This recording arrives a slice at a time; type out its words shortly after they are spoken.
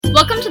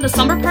Welcome to the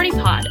Slumber Party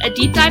Pod, a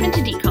deep dive into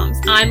dcoms.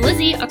 I'm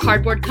Lizzie, a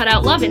cardboard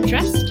cutout love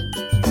interest.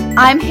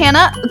 I'm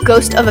Hannah, a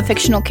ghost of a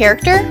fictional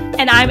character.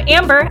 And I'm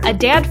Amber, a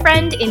dad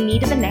friend in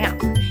need of a nap.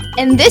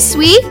 And this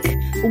week,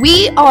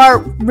 we are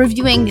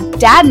reviewing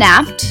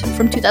Dadnapped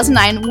from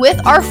 2009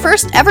 with our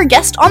first ever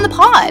guest on the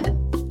pod.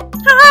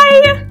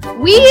 Hi!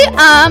 We,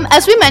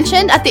 as we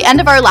mentioned at the end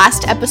of our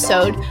last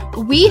episode,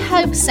 we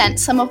have sent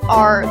some of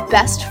our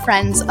best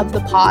friends of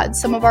the pod,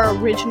 some of our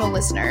original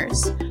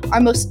listeners, our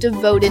most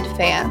devoted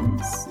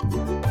fans.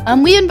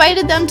 We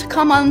invited them to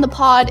come on the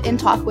pod and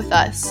talk with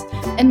us.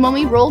 And when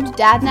we rolled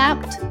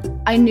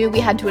Dadnapped, I knew we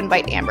had to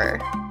invite Amber.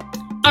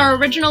 Our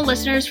original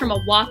listeners from a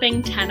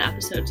whopping 10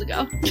 episodes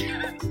ago.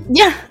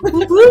 Yeah.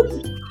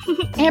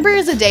 Amber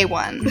is a day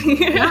one.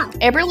 Yeah.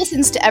 Amber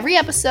listens to every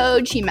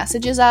episode. She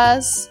messages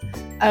us.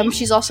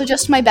 She's also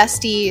just my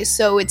bestie,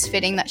 so it's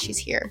fitting that she's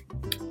here.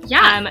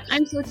 Yeah,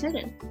 I'm so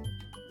excited.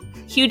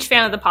 Huge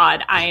fan of the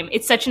pod.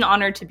 It's such an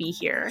honor to be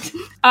here.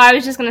 I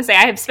was just going to say,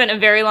 I have spent a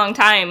very long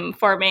time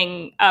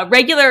forming a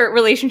regular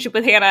relationship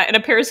with Hannah and a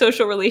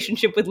parasocial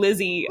relationship with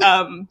Lizzie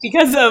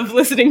because of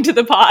listening to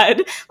the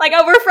pod. Like,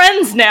 we're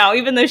friends now,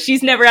 even though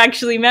she's never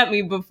actually met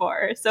me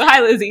before. So,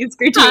 hi, Lizzie. It's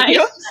great to meet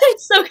you.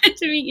 It's so good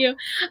to meet you.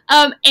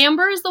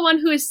 Amber is the one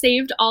who has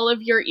saved all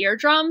of your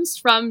eardrums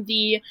from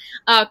the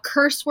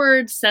curse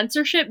word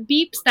censorship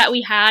beeps that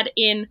we had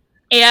in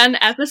an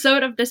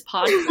episode of this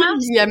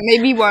podcast. Yeah,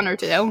 maybe one or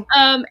two.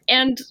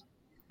 And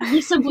we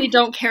simply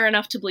don't care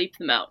enough to bleep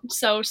them out.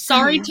 So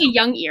sorry to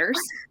young ears.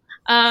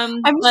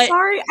 I'm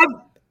sorry.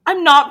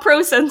 I'm not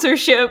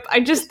pro-censorship.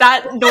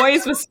 That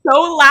noise was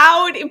so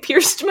loud, it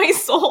pierced my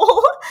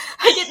soul.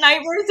 I get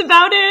nightmares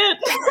about it.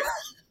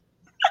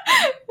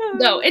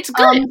 No, it's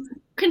good.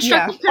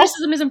 Constructive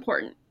criticism is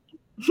important.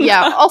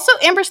 Yeah. Also,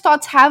 Amber's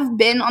thoughts have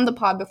been on the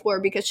pod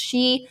before because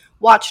she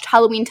watched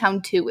Halloween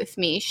Town 2 with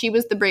me. She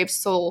was the brave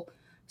soul.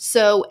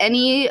 So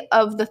any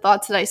of the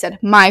thoughts that I said,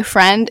 my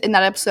friend, in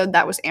that episode,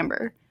 that was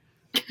Amber.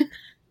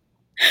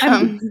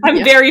 I'm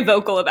very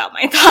vocal about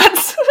my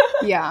thoughts.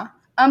 Yeah.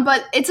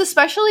 But it's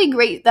especially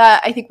great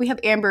that I think we have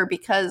Amber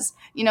because,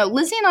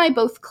 Lizzie and I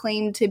both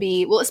claim to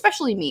be, well,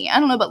 especially me. I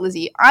don't know about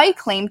Lizzie. I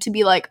claim to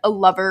be like a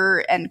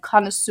lover and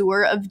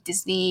connoisseur of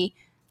Disney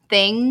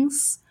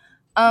things.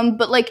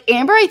 But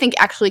Amber, I think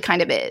actually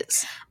kind of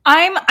is.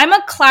 I'm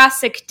a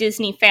classic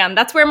Disney fan.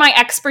 That's where my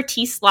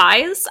expertise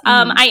lies.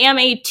 I am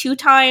a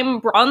 2-time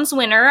bronze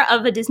winner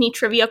of a Disney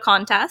trivia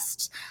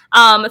contest,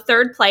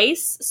 3rd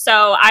place.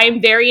 So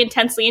I'm very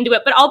intensely into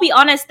it. But I'll be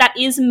honest, that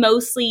is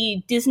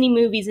mostly Disney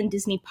movies and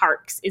Disney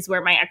parks is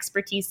where my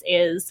expertise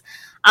is.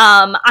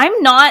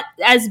 I'm not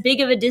as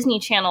big of a Disney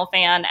Channel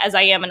fan as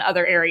I am in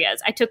other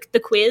areas. I took the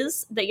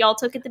quiz that y'all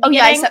took at the beginning.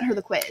 Oh yeah, I sent her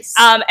the quiz.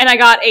 And I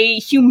got a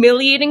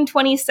humiliating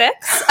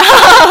 26.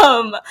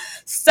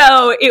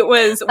 So it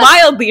was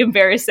wildly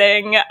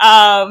embarrassing.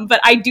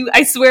 But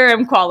I swear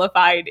I'm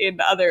qualified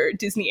in other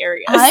Disney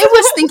areas. I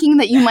was thinking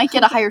that you might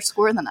get a higher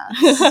score than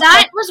us.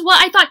 That was what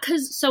I thought,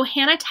 so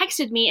Hannah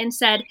texted me and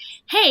said,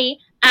 hey,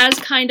 as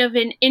kind of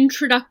an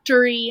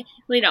introduction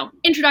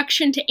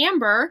to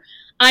Amber,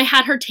 I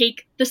had her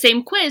take the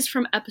same quiz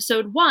from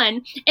episode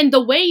 1, and the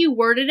way you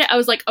worded it, I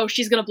was like, oh,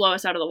 she's gonna blow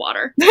us out of the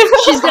water.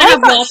 She's gonna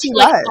have lost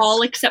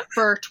all except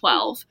for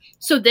 12.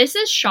 So this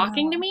is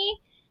shocking to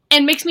me,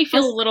 and makes me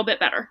feel a little bit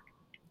better.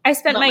 I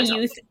spent my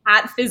youth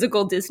at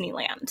physical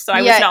Disneyland, so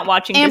I was not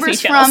watching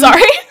Amber's Disney Channel,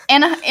 sorry.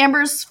 And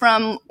Amber's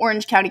from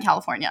Orange County,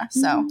 California,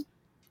 so.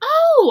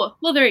 Oh!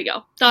 Well, there you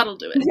go. That'll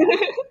do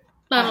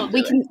it.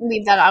 We can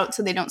leave that out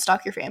so they don't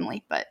stalk your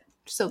family, but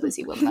so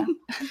Lizzie will know.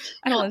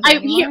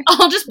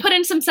 I'll just put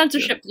in some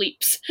censorship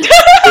bleeps.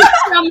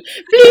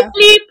 Bleep,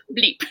 bleep,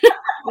 bleep.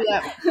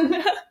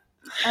 Yeah.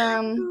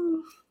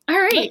 All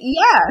right.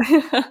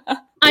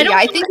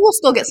 I think we'll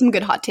still get some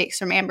good hot takes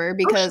from Amber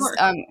because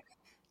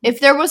if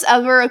there was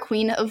ever a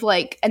queen of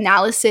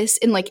analysis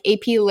in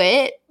AP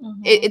Lit,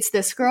 it's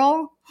this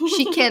girl.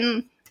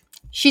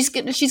 She's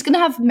gonna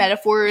have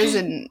metaphors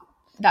and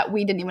that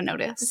we didn't even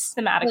notice. It's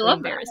thematically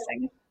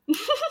embarrassing.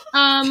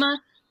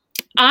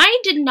 I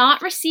did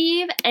not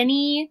receive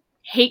any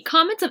hate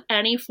comments of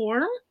any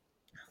form.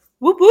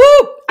 Whoop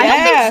whoop! I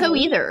don't think so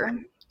either.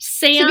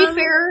 Sam, to be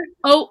fair,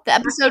 the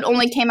episode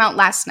only came out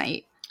last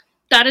night.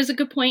 That is a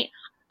good point.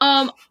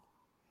 Although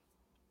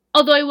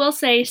I will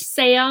say,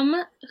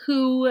 Sam,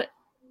 who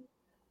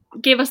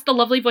gave us the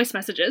lovely voice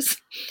messages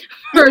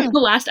for the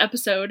last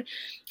episode,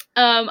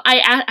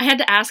 I had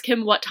to ask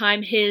him what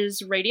time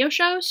his radio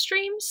show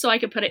streams so I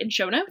could put it in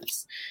show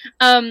notes.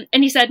 And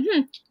he said,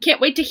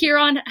 can't wait to hear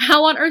on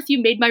how on earth you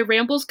made my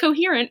rambles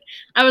coherent.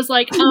 I was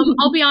like,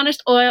 I'll be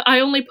honest, I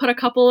only put a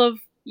couple of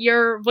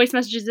your voice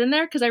messages in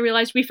there because I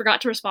realized we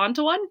forgot to respond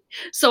to one.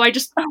 So I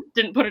just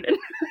didn't put it in.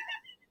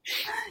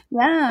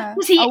 Yeah.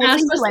 Because he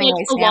asked us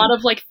a lot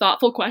of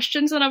thoughtful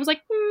questions and I was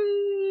like,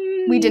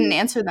 we didn't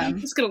answer them. I'm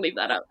just going to leave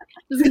that out.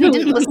 We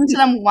didn't listen to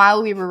them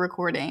while we were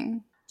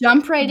recording.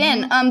 Jump right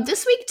in.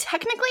 This week,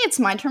 technically, it's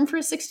my turn for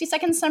a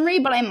 60-second summary,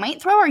 but I might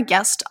throw our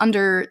guest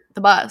under the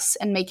bus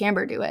and make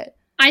Amber do it.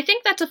 I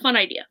think that's a fun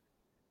idea.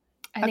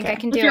 I think I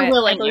can do if you're it.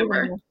 willing,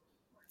 Amber.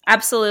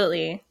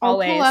 Absolutely. I'll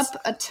Always. pull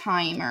up a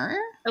timer.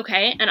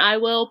 Okay, and I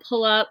will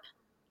pull up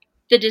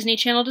the Disney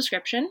Channel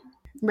description.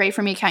 Ready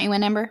for me to count you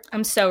in, Amber?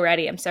 I'm so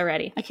ready.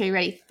 Okay,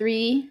 ready?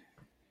 3,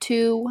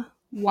 2,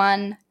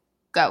 1,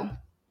 go.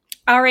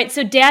 All right,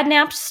 so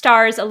Dadnapped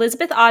stars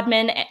Elizabeth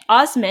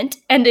Osment,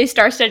 and a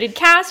star-studded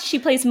cast. She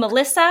plays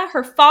Melissa.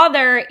 Her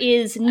father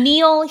is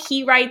Neil.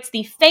 He writes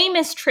the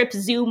famous Trip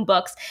Zoom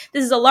books.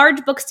 This is a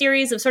large book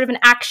series of sort of an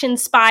action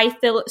spy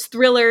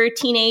thriller,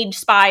 teenage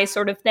spy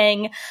sort of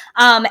thing.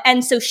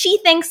 And so she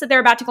thinks that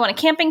they're about to go on a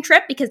camping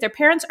trip because their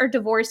parents are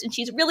divorced, and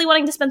she's really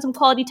wanting to spend some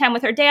quality time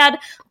with her dad.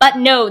 But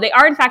no, they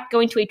are in fact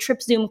going to a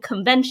Trip Zoom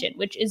convention,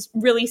 which is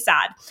really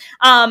sad.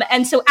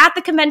 And so at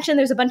the convention,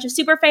 there's a bunch of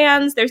super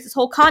fans. There's this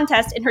whole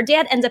contest, and her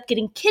dad ends up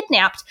getting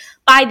kidnapped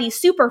by these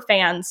super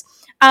fans.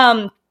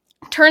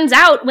 Turns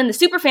out when the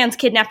super fans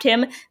kidnapped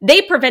him,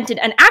 they prevented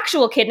an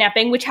actual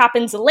kidnapping, which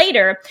happens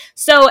later.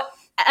 So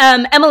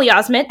Emily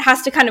Osment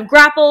has to kind of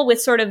grapple with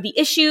sort of the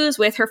issues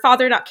with her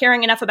father not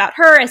caring enough about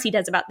her as he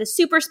does about this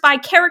super spy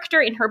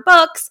character in her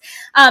books.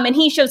 And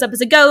he shows up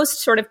as a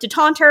ghost sort of to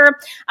taunt her.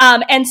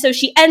 And so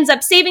she ends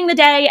up saving the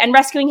day and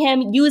rescuing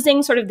him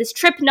using sort of this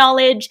trip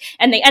knowledge.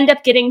 And they end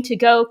up getting to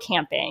go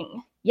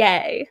camping.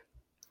 Yay.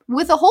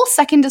 With a whole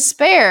second to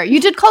spare.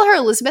 You did call her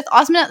Elizabeth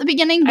Osment at the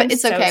beginning, but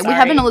it's okay. So We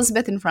have an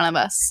Elizabeth in front of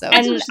us. So.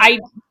 And I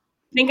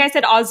think I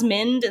said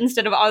Osmond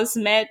instead of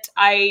Osmet.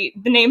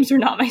 The names are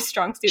not my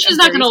strong suit. She's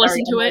not going to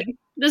listen to it.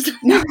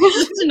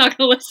 She's not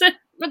going to listen.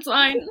 That's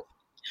fine.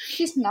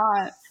 She's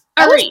not.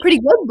 That was pretty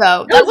good,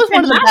 though. That was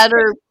one of the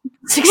better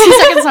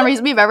 60-second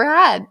summaries we've ever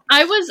had.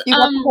 I was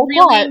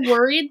really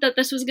worried that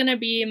this was going to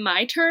be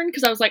my turn,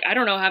 because I was like, I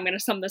don't know how I'm going to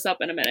sum this up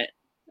in a minute.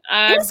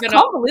 It was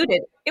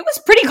convoluted. It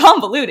was pretty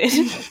convoluted.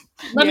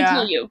 Let me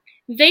tell you,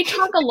 they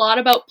talk a lot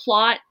about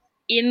plot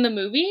in the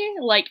movie,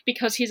 like,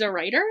 because he's a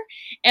writer,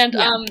 and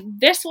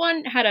this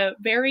one had a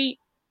very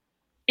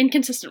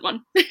inconsistent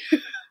one.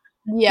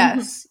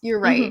 Yes,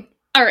 you're right.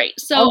 All right,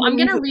 so I'm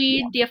gonna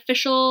read the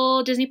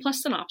official Disney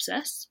Plus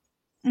synopsis.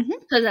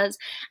 So it says,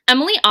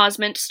 Emily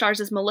Osment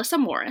stars as Melissa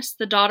Morris,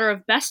 the daughter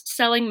of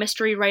best-selling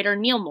mystery writer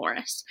Neil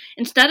Morris.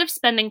 Instead of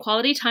spending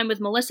quality time with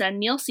Melissa,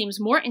 Neil seems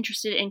more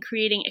interested in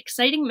creating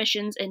exciting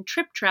missions and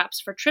trip traps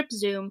for Trip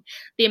Zoom,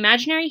 the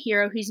imaginary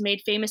hero he's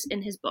made famous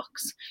in his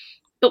books.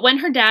 But when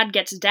her dad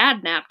gets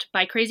dadnapped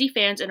by crazy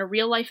fans in a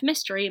real-life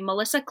mystery,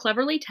 Melissa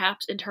cleverly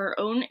taps into her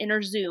own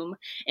inner Zoom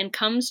and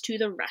comes to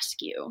the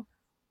rescue.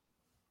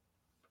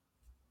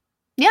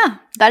 Yeah,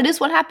 that is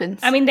what happens.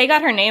 I mean, they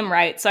got her name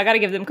right, so I gotta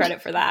give them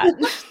credit for that.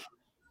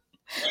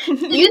 You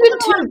did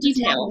too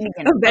detail.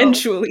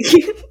 Eventually.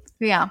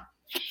 Yeah.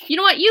 You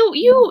know what?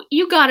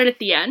 You got it at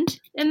the end,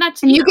 and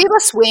that's you gave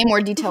us way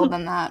more detail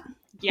than that.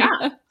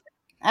 Yeah.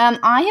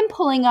 I am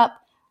pulling up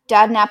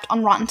Dadnapped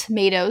on Rotten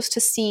Tomatoes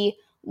to see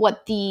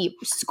what the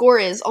score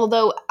is.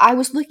 Although I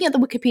was looking at the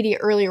Wikipedia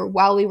earlier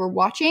while we were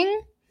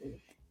watching,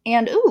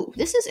 and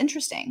this is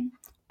interesting.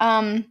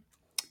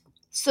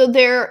 So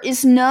there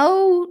is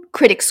no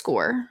critic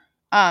score,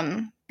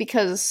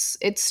 because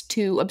it's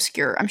too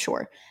obscure, I'm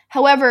sure.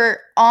 However,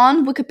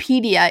 on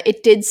Wikipedia,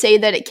 it did say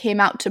that it came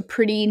out to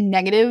pretty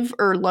negative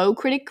or low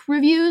critic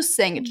reviews,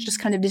 saying it's just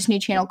kind of Disney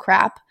Channel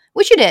crap,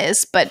 which it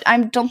is, but I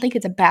don't think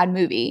it's a bad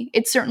movie.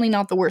 It's certainly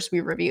not the worst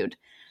we've reviewed.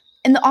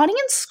 And the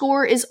audience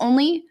score is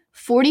only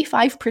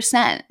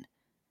 45%.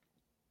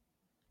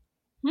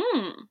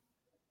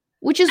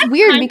 Which is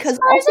weird because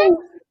also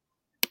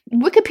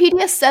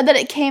Wikipedia said that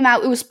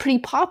it was pretty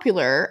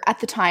popular at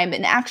the time,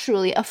 and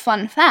actually a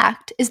fun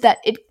fact is that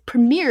it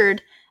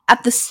premiered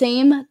at the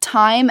same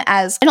time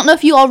as, I don't know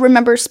if you all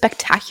remember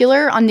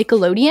Spectacular on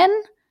Nickelodeon?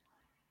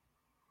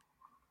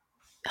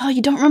 Oh,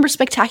 you don't remember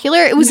Spectacular?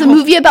 It was a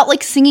movie about,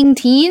 like, singing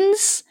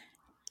teens.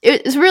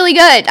 It's really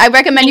good. I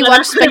recommend you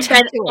watch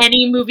Spectacular.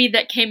 Any movie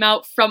that came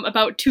out from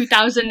about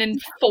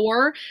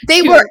 2004.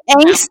 They were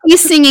angsty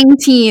singing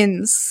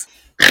teens.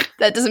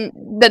 That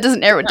doesn't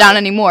narrow it down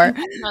anymore.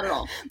 Not at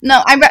all.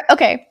 No,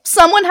 okay.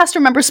 Someone has to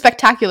remember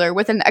Spectacular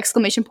with an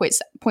exclamation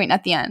point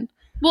at the end.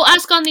 We'll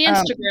ask on the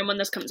Instagram when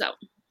this comes out.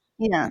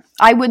 Yeah,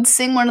 I would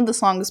sing one of the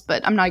songs,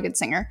 but I'm not a good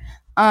singer.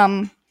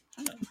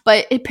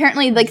 But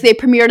apparently, like, they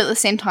premiered at the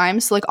same time,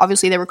 so, like,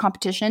 obviously they were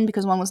competition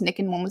because one was Nick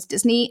and one was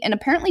Disney, and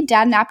apparently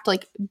Dadnapped,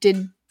 like,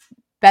 did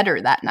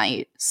better that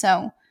night.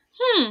 So,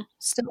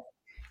 still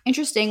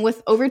interesting.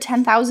 With over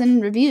 10,000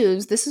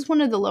 reviews, this is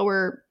one of the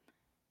lower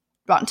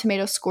Rotten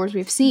Tomatoes scores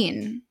we've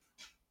seen.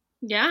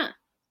 Yeah.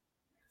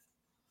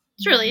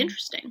 It's really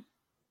interesting.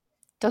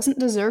 Doesn't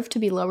deserve to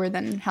be lower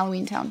than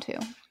Halloween Town 2.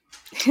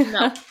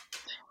 No.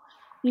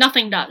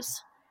 Nothing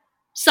does.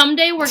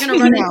 Someday we're going to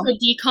run into a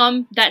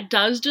decom that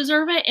does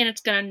deserve it, and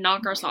it's going to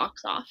knock our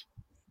socks off.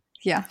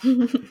 Yeah.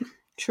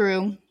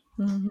 True.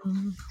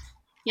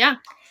 Yeah.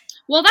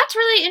 Well, that's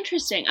really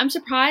interesting. I'm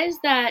surprised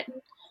that,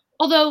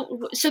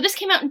 so this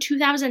came out in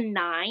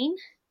 2009?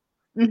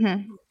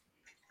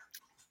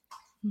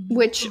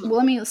 Which, well,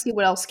 let me see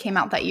what else came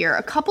out that year.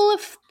 A couple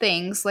of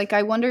things, like,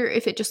 I wonder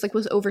if it just, like,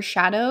 was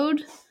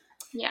overshadowed.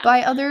 Yeah.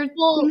 by other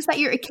Well, things that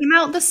year. It came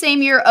out the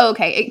same year. Oh,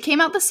 okay. It came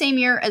out the same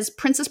year as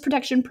Princess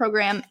Protection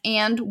Program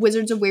and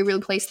Wizards of Waverly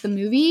Place, the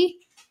movie,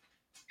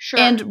 sure.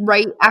 and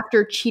right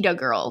after Cheetah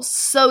Girls.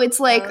 So it's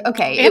like,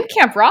 okay. And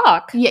Camp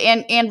Rock.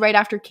 Yeah, and right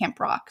after Camp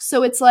Rock.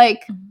 So it's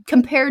like,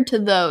 compared to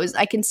those,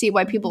 I can see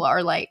why people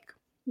are like,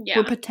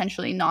 we're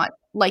potentially not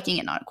liking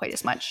it not quite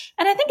as much.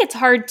 And I think it's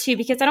hard too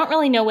because I don't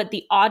really know what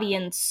the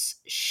audience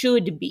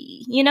should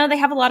be. You know, they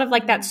have a lot of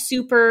like that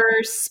super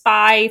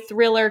spy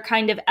thriller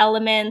kind of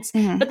elements,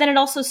 but then it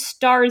also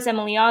stars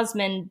Emily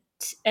Osment,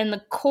 and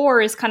the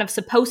core is kind of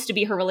supposed to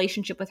be her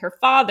relationship with her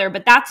father,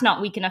 but that's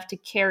not weak enough to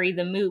carry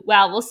the movie.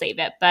 Well, we'll save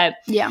it, but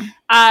yeah,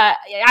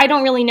 I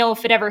don't really know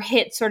if it ever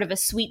hit sort of a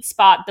sweet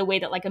spot the way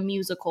that like a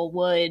musical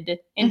would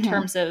in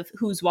terms of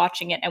who's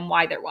watching it and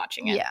why they're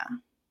watching it. Yeah.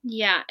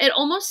 Yeah, it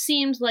almost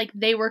seemed like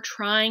they were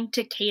trying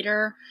to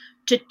cater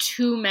to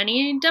too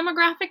many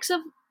demographics of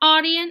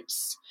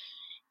audience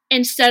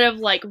instead of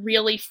like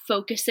really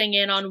focusing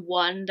in on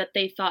one that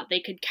they thought they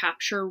could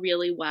capture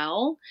really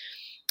well.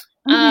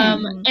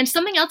 And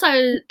something else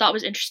I thought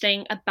was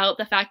interesting about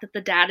the fact that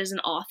the dad is an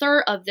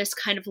author of this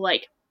kind of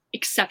like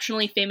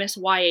exceptionally famous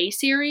YA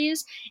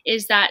series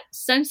is that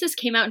since this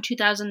came out in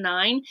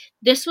 2009,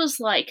 this was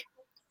like,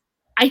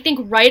 I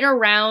think right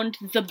around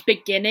the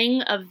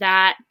beginning of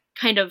that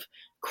kind of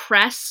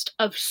crest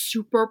of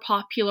super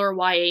popular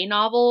YA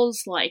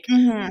novels, like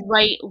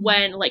right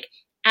when like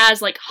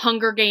as like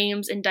Hunger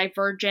Games and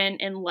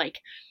Divergent and like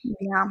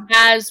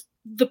as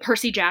the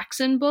Percy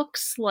Jackson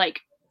books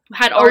like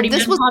had already been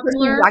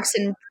popular. Percy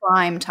Jackson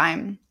prime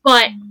time.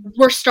 But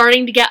we're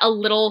starting to get a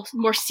little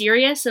more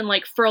serious and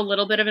like for a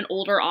little bit of an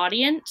older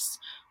audience.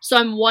 So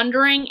I'm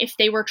wondering if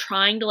they were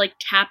trying to like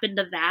tap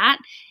into that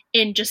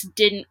and just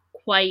didn't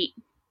quite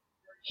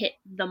hit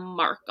the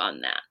mark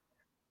on that.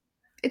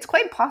 It's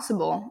quite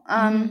possible.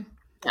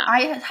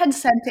 I had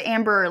said to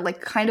Amber,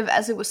 like, kind of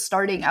as it was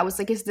starting, I was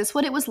like, is this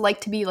what it was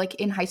like to be, like,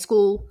 in high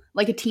school,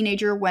 like, a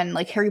teenager when,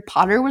 like, Harry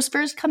Potter was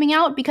first coming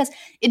out? Because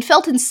it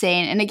felt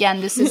insane. And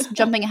again, this is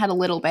jumping ahead a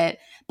little bit.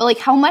 But, like,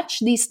 how much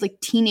these, like,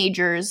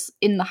 teenagers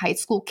in the high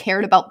school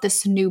cared about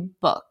this new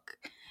book.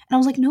 And I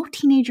was like, no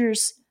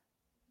teenagers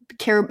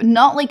care,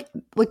 not, like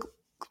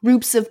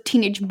groups of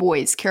teenage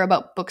boys care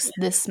about books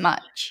this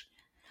much.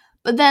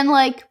 But then,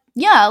 like,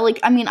 yeah,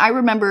 like, I mean, I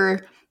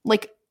remember,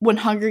 like, when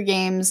Hunger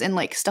Games and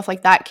like stuff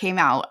like that came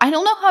out, I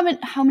don't know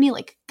how many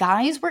like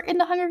guys were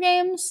into Hunger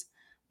Games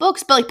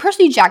books, but like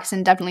Percy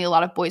Jackson, definitely a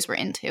lot of boys were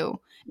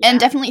into, and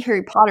definitely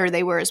Harry Potter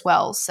they were as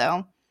well.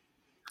 So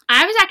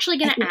I was actually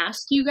going to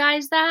ask you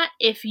guys that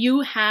if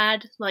you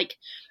had like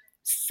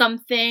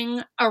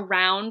something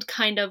around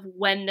kind of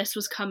when this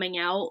was coming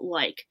out,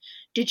 like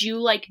did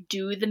you like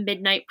do the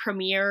midnight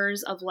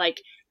premieres of like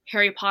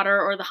Harry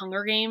Potter or the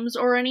Hunger Games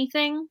or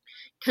anything?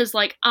 Because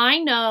like I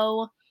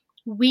know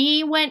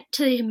we went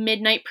to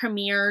midnight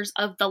premieres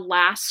of the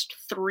last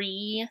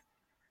 3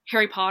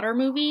 Harry Potter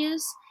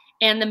movies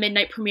and the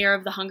midnight premiere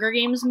of the Hunger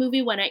Games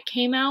movie when it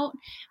came out,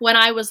 when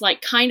I was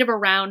like kind of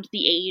around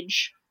the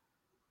age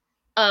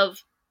of,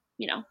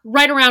 you know,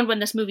 right around when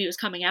this movie was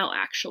coming out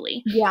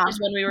actually. Yeah. Is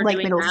when we were like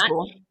doing middle that.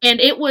 School. And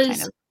it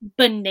was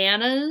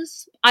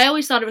bananas. I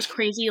always thought it was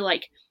crazy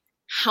like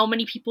how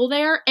many people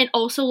there, and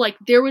also like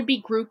there would be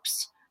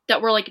groups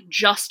that were like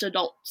just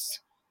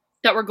adults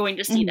that were going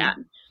to see that.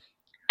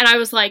 And I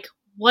was like,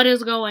 what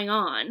is going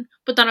on?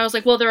 But then I was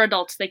like, well, they're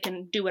adults. They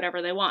can do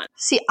whatever they want.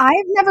 See, I've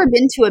never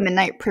been to a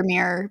midnight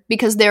premiere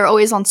because they're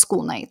always on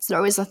school nights. They're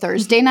always a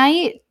Thursday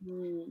night.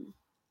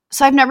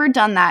 So I've never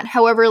done that.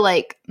 However,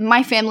 like,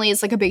 my family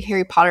is, like, a big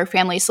Harry Potter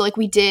family. So, like,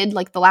 we did,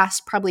 like, the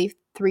last probably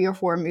 3 or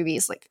 4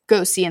 movies, like,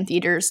 go see in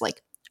theaters,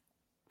 like,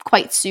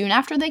 quite soon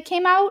after they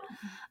came out.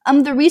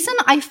 The reason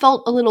I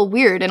felt a little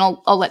weird, and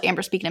I'll let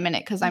Amber speak in a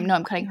minute because I know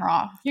I'm cutting her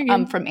off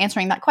from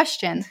answering that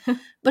question.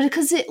 But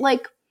because it,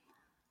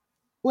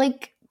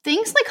 like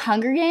things like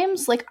Hunger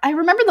Games, like I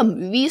remember the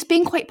movies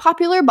being quite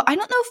popular, but I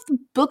don't know if the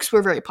books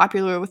were very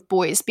popular with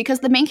boys because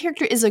the main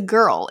character is a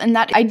girl, and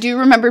that I do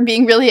remember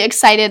being really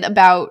excited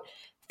about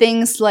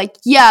things like,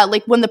 yeah,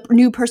 like when the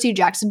new Percy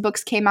Jackson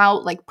books came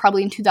out, like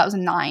probably in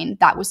 2009,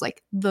 that was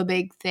like the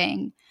big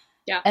thing.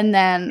 Yeah. And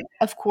then,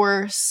 of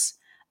course,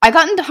 I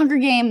got into Hunger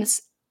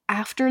Games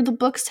after the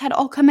books had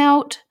all come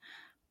out,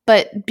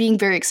 but being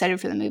very excited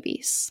for the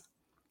movies.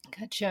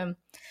 Gotcha.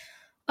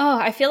 Oh,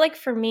 I feel like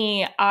for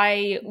me,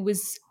 I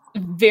was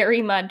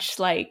very much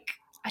like,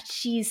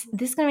 geez,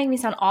 this is going to make me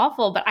sound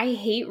awful, but I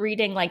hate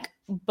reading like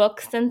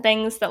books and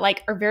things that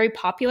like are very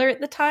popular at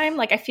the time.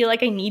 Like I feel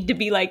like I need to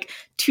be like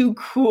too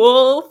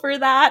cool for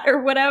that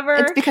or whatever.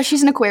 It's because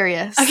she's an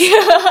Aquarius.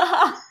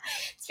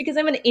 It's because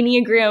I'm an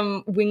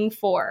Enneagram wing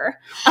 4.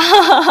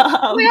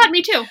 Oh my god,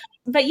 me too.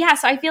 But yeah,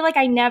 so I feel like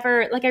I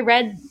never, like I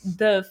read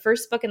the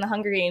first book in the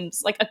Hunger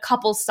Games like a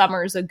couple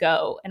summers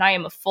ago, and I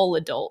am a full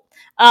adult.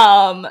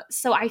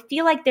 So I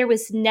feel like there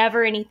was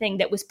never anything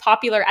that was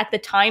popular at the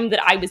time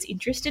that I was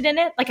interested in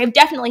it. Like I've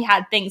definitely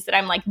had things that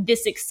I'm like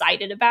this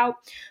excited about,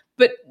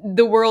 but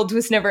the world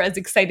was never as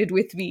excited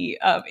with me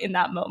in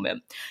that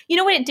moment. You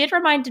know what it did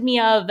remind me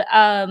of?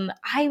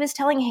 I was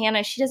telling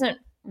Hannah, she doesn't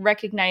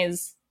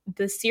recognize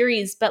the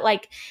series, but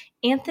like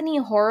Anthony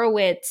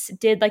Horowitz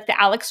did like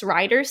the Alex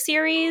Rider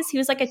series. He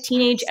was like a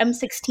teenage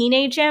M16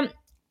 agent.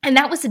 And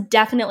that was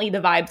definitely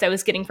the vibes I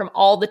was getting from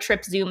all the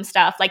Trip Zoom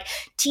stuff, like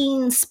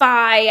teen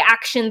spy,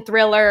 action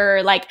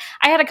thriller. Like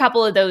I had a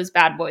couple of those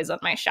bad boys on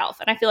my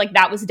shelf. And I feel like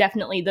that was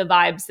definitely the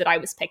vibes that I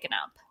was picking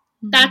up.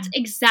 That's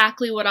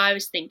exactly what I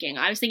was thinking.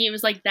 I was thinking it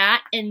was like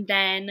that. And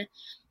then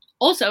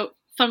also,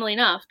 funnily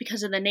enough,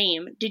 because of the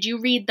name, did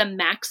you read The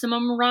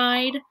Maximum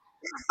Ride?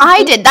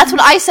 I did. That's what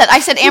I said.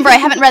 I said, Amber, I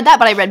haven't read that,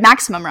 but I read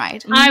Maximum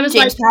Ride. I was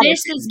James like, Patterson.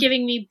 this is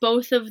giving me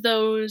both of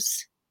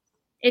those.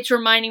 It's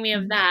reminding me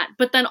of that.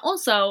 But then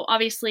also,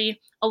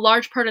 obviously, a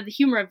large part of the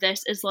humor of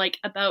this is like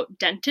about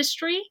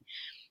dentistry.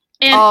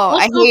 And also,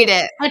 I hate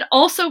it. And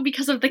also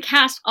because of the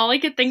cast, all I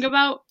could think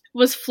about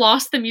was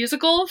Floss the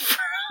Musical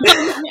from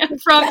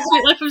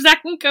Sweet Life of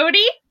Zack and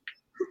Cody.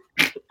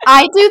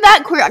 I do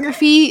that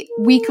choreography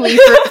weekly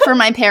for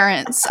my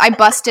parents. I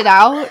bust it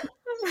out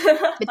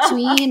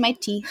between my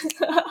teeth.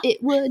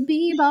 It would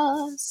be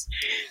boss.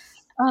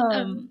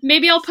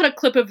 Maybe I'll put a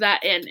clip of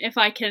that in if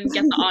I can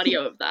get the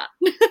audio of that.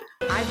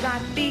 I've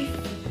got beef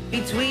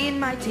between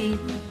my teeth.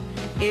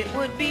 It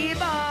would be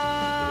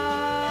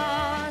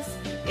boss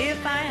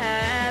if I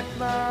had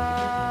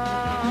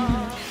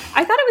boss.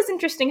 I thought it was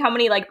interesting how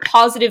many like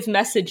positive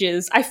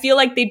messages I feel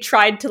like they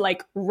tried to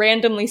like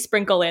randomly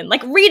sprinkle in.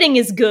 Like reading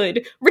is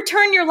good.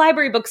 Return your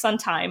library books on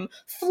time.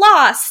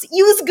 Floss.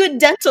 Use good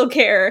dental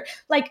care.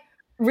 Like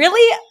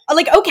really?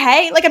 Like,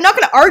 okay. Like, I'm not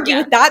going to argue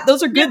with that.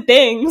 Those are good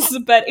things.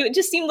 But it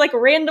just seemed like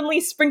randomly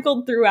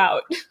sprinkled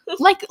throughout.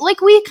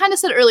 like we kind of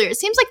said earlier, it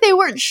seems like they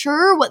weren't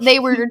sure what they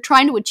were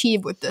trying to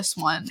achieve with this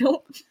one.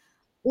 Nope.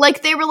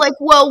 Like, they were like,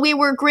 well, we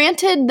were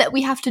granted that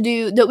we have to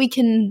do, that we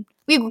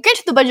were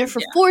granted the budget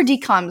for 4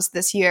 dcoms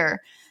this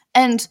year.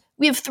 And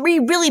we have 3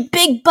 really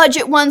big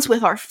budget ones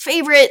with our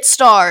favorite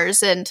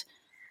stars. And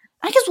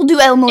I guess we'll do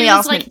Emily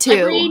Osment too.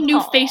 Every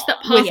new face that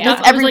popped with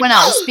up, everyone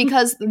else,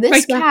 because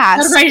this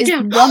cast is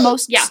the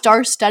most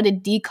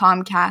star-studded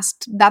DCOM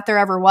cast that there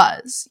ever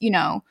was, you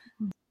know.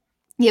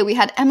 Yeah, we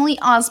had Emily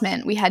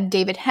Osment, we had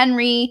David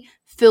Henry,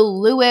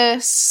 Phil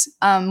Lewis,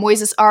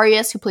 Moises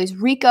Arias, who plays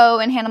Rico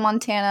in Hannah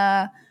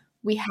Montana.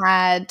 We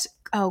had,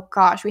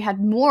 we had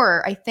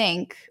more, I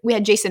think. We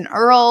had Jason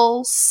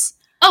Earls.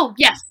 Oh,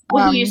 yes.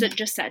 Who you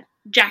just said.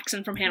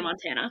 Jackson from Hannah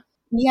Montana.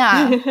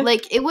 Yeah,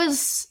 like, it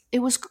was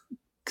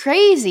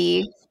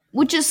crazy,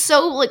 which is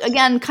so, like,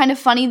 again, kind of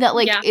funny that,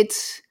 like,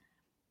 it's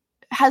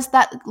has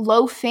that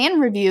low fan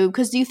review,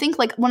 because do you think,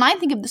 like, when I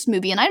think of this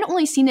movie, and I'd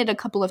only seen it a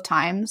couple of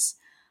times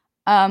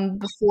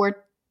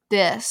before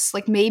this,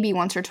 like, maybe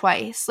once or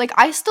twice, like,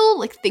 I still,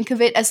 like, think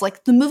of it as,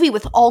 like, the movie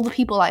with all the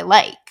people I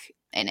like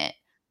in it.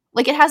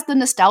 Like, it has the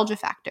nostalgia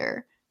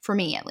factor, for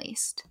me, at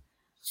least.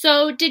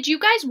 So, did you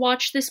guys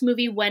watch this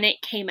movie when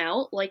it came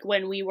out? Like,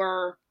 when we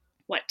were,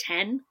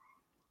 10?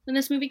 When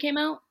this movie came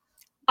out?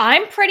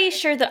 I'm pretty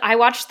sure that I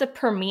watched the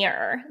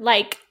premiere.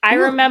 Like, I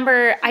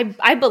remember,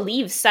 I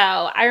believe so.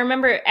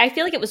 I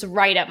feel like it was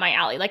right up my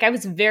alley. Like, I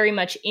was very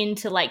much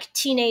into, like,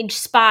 teenage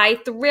spy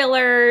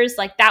thrillers.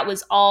 Like, that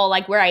was all,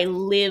 like, where I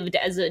lived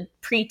as a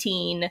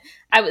preteen.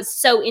 I was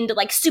so into,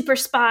 like, super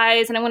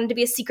spies, and I wanted to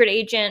be a secret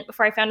agent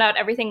before I found out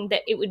everything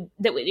that it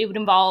would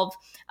involve.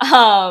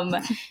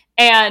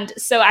 And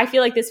so I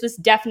feel like this was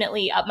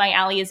definitely up my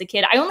alley as a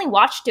kid. I only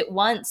watched it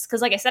once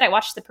because, like I said, I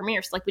watched the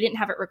premiere, so like we didn't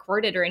have it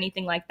recorded or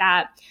anything like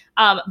that.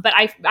 But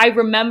I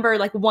remember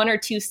like 1 or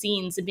 2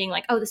 scenes and being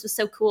like, oh, this was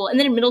so cool. And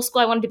then in middle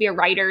school, I wanted to be a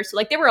writer. So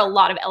like there were a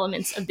lot of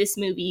elements of this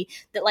movie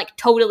that like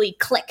totally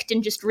clicked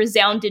and just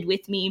resounded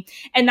with me.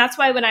 And that's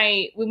why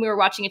when we were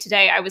watching it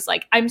today, I was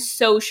like, I'm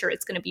so sure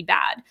it's going to be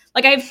bad.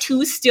 Like I have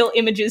 2 still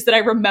images that I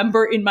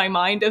remember in my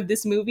mind of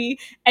this movie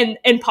and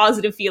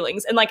positive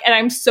feelings. And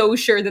I'm so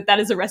sure that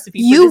is a recipe for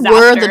disaster. You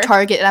were the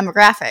target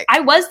demographic. I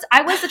was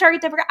the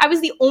target demographic. I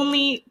was the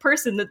only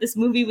person that this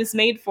movie was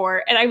made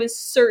for. And I was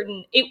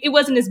certain it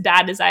wasn't as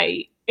bad as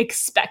I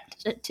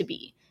expected it to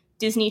be.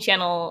 Disney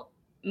Channel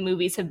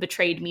movies have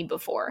betrayed me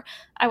before.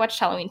 I watched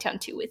Halloween Town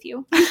 2 with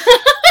you.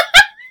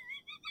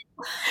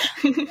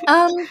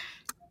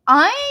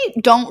 I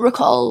don't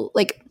recall,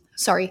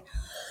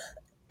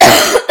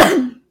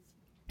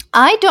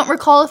 I don't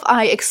recall if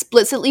I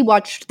explicitly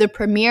watched the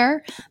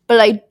premiere, but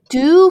I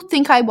do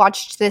think I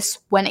watched this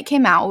when it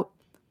came out.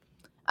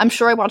 I'm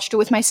sure I watched it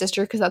with my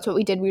sister because that's what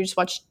we did. We just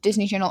watched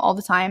Disney Channel all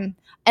the time.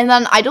 And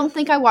then I don't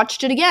think I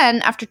watched it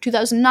again after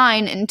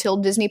 2009 until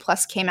Disney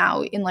Plus came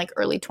out in like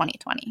early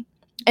 2020.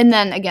 And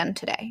then again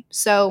today.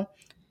 So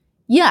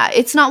yeah,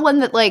 it's not one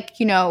that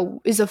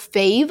is a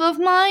fave of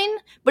mine,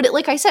 but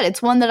like I said,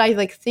 it's one that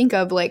I think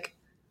of like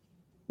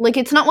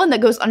it's not one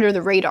that goes under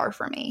the radar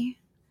for me.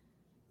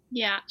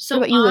 Yeah, so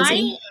what about you,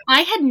 Lizzie?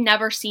 I had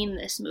never seen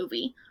this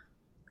movie,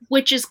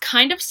 which is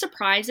kind of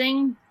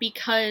surprising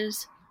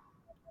because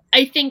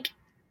I think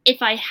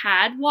if I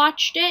had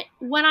watched it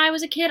when I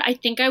was a kid, I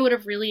think I would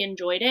have really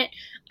enjoyed it.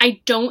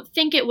 I don't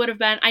think it would have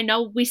been, I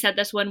know we said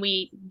this when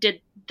we did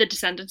the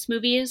Descendants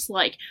movies,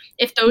 like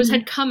if those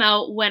had come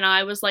out when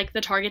I was like the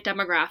target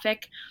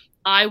demographic,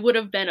 I would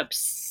have been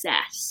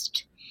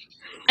obsessed.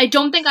 I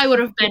don't think I would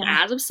have been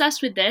as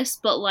obsessed with this,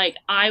 but like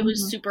I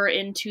was super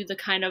into the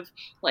kind of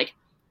like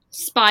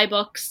spy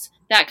books,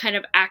 that kind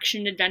of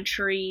action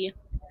adventure-y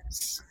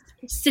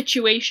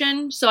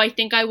situation. So I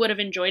think I would have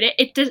enjoyed it.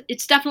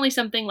 It's definitely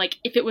something like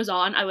if it was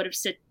on, I would have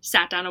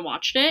sat down and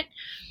watched it.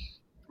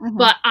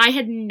 But I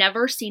had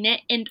never seen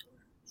it, and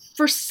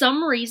for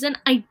some reason,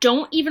 I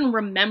don't even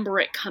remember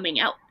it coming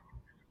out.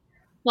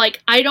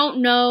 Like, I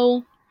don't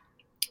know.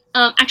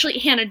 Actually,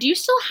 Hannah, do you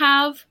still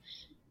have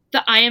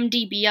the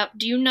IMDb up?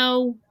 Do you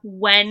know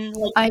when,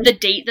 like, the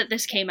date that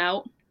this came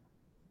out?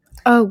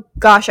 Oh,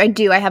 gosh, I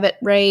do. I have it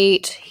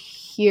right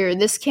here.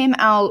 This came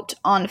out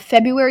on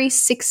February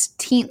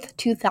 16th,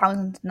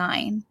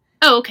 2009.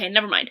 Oh, okay,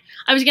 never mind.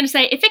 I was going to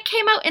say, if it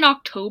came out in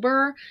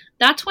October,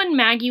 that's when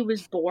Maggie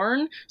was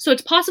born, so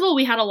it's possible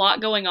we had a lot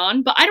going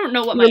on, but I don't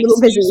know what my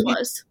excuse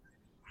was.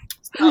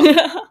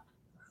 So,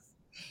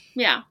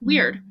 yeah,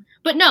 weird.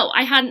 But no,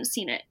 I hadn't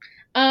seen it.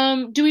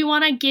 Do we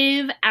want to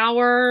give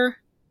our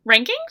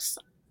rankings?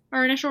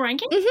 Our initial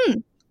rankings?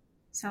 Mm-hmm.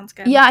 Sounds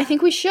good. Yeah, I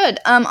think we should.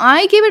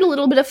 I gave it a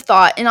little bit of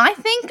thought, and I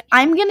think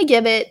I'm going to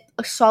give it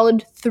a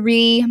solid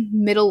 3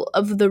 middle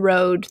of the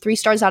road, 3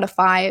 stars out of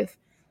 5.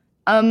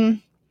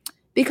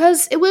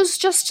 Because it was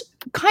just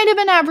kind of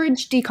an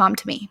average decom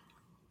to me.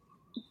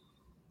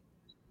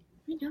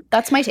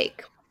 That's my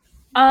take.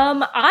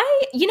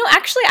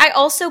 I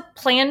also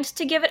planned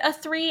to give it a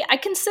 3. I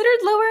considered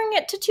lowering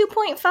it to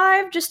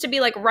 2.5 just to be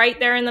like right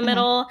there in the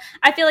middle.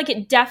 I feel like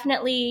I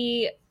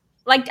definitely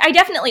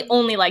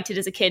only liked it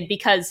as a kid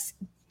because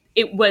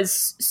it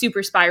was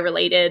super spy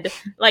related.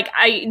 Like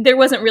there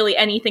wasn't really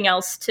anything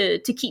else to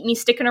keep me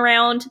sticking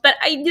around, but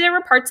there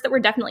were parts that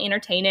were definitely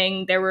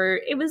entertaining.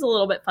 It was a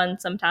little bit fun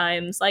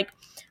sometimes. Like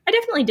I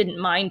definitely didn't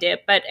mind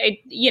it, but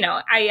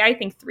I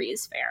think 3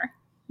 is fair.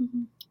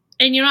 Mm-hmm.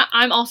 And you know what?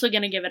 I'm also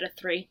going to give it a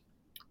 3.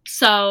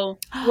 So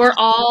we're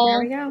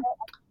all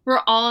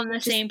on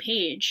the same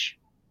page.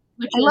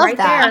 I love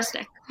that.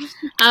 Fantastic.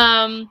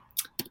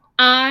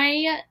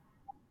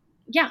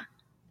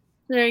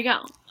 There you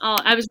go.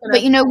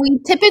 But we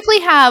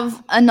typically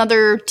have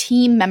another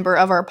team member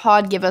of our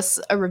pod give us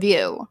a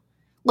review.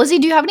 Lizzie,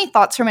 do you have any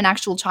thoughts from an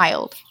actual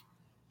child?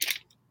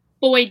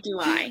 Boy, do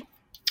I.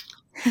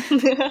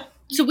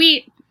 So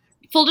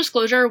full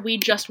disclosure, we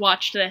just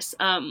watched this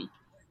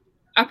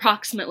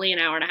approximately an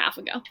hour and a half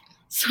ago.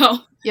 So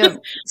yep,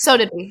 so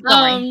did we.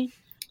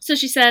 So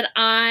she said,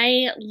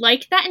 I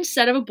like that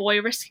instead of a boy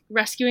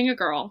rescuing a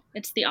girl,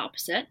 it's the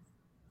opposite.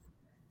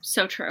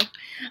 So true.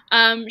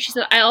 She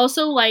said, I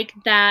also like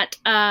that,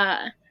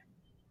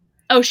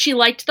 she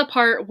liked the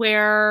part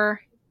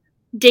where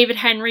David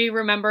Henry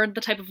remembered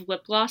the type of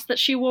lip gloss that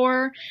she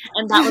wore,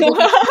 and that was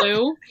a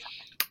clue.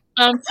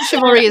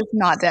 Chivalry is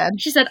not dead.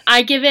 She said,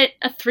 I give it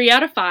a 3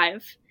 out of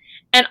 5.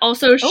 And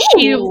also,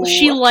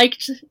 she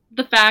liked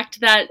the fact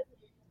that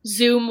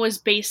Zoom was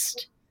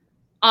based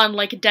on,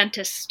 like,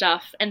 dentist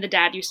stuff, and the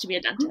dad used to be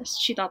a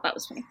dentist. She thought that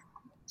was funny.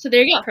 So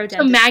there you go.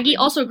 So Maggie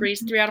also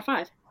agrees, 3 out of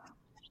 5.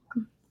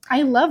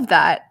 I love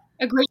that.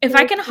 Agree. If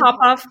I can hop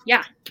off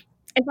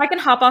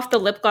the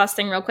lip gloss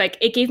thing real quick,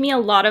 it gave me a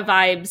lot of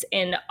vibes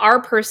in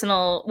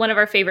one of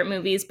our favorite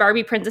movies,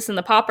 Barbie, Princess and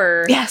the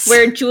Pauper,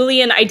 where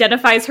Julian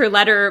identifies her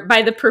letter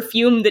by the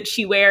perfume that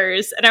she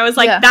wears. And I was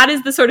like, that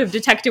is the sort of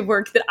detective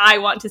work that I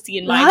want to see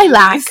in my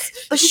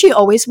movies. But she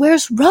always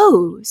wears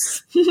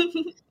rose.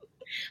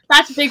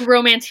 That's big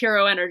romance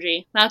hero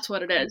energy. That's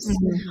what it is.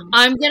 Mm-hmm.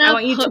 I'm going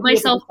to put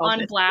myself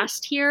on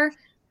blast here.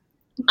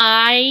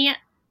 I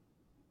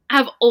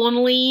have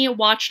only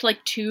watched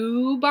like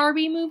 2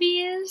 Barbie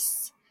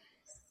movies,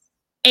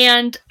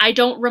 and I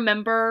don't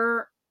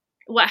remember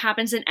what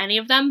happens in any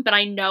of them, but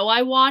I know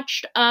I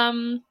watched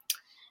the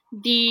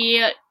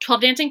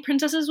 12 Dancing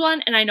Princesses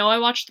one, and I know I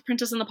watched the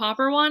Princess and the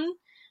Pauper one.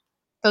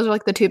 Those are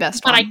like the 2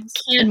 best but ones.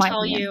 But I can't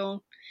tell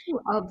you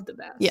of the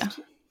best. Yeah.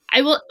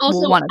 I will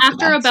also,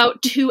 after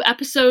about 2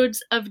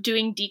 episodes of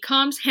doing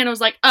dcoms, Hannah was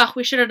like,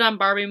 we should have done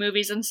Barbie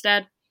movies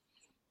instead.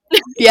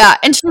 Yeah,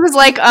 and she was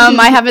like,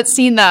 I haven't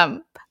seen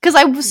them. Because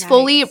I was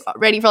fully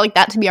ready for like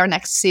that to be our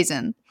next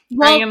season.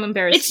 Well, I am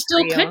embarrassed. It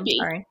still could be.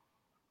 Sorry.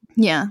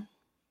 Yeah.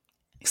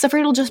 Except for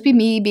it'll just be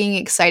me being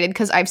excited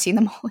because I've seen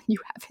them all and you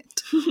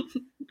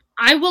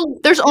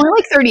haven't. There's only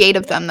like 38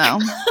 of them though.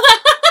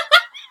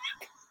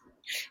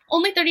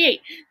 Only 38.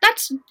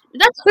 That's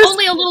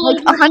only a little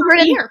like over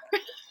 100 a year.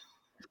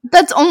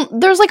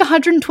 There's like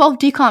 112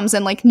 decoms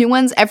and like new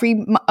ones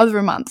every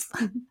other month.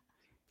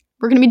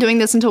 We're going to be doing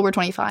this until we're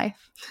 25.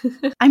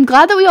 I'm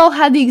glad that we all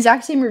had the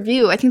exact same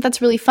review. I think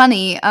that's really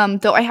funny.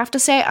 Though I have to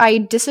say I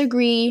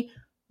disagree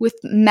with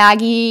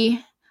Maggie.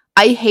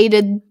 I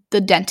hated the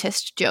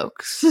dentist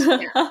jokes.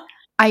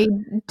 I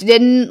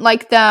didn't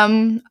like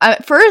them.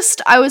 At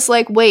first, I was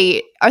like,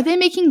 wait, are they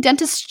making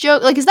dentist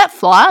jokes? Like, is that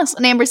floss?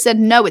 And Amber said,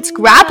 no, it's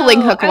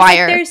grappling hook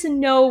wire. Like, there's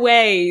no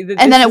way.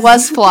 And then it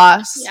was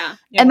floss. Yeah.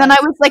 And then I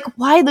was like,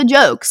 why the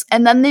jokes?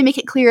 And then they make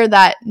it clear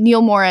that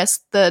Neil Morris,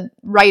 the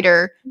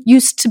writer,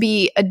 used to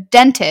be a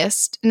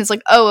dentist. And it's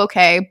like, oh,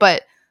 okay.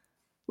 But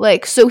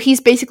Like, so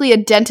he's basically a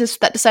dentist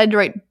that decided to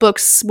write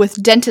books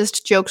with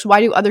dentist jokes. Why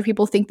do other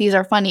people think these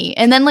are funny?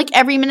 And then, like,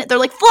 every minute they're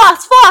like,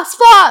 floss, floss,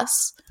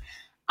 floss.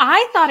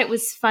 I thought it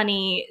was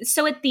funny.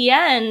 So at the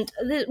end,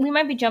 we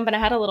might be jumping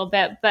ahead a little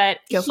bit, but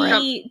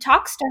he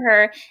talks to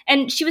her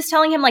and she was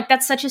telling him, like,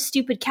 that's such a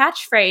stupid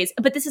catchphrase.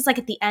 But this is like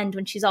at the end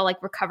when she's all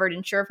like recovered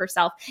and sure of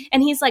herself.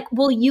 And he's like,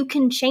 well, you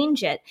can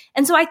change it.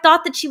 And so I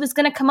thought that she was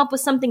going to come up with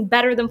something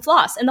better than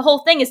floss. And the whole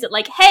thing is that,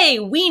 like, hey,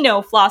 we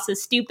know floss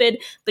is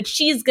stupid, but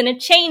she's going to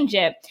change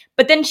it.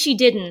 But then she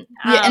didn't.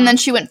 Yeah, and then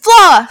she went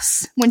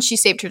floss when she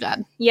saved her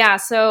dad. Yeah,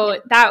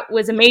 so that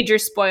was a major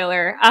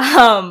spoiler.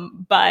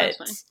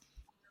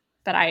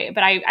 But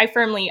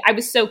I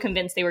was so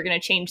convinced they were going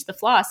to change the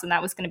floss and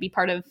that was going to be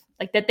part of,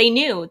 like, that they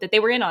knew that they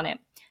were in on it.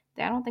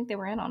 I don't think they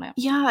were in on it.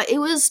 Yeah, it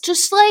was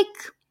just like,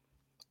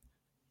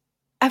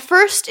 at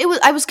first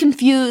I was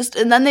confused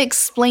and then they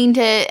explained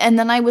it and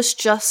then I was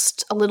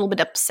just a little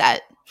bit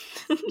upset.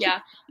 Yeah.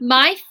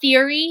 My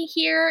theory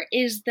here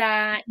is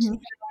that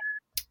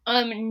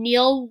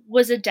Neil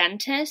was a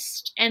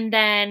dentist and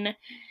then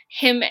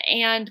him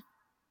and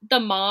the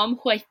mom,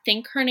 who I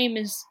think her name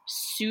is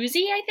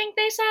Susie, I think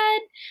they said,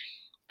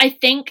 I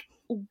think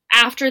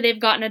after they've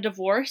gotten a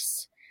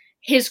divorce,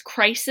 his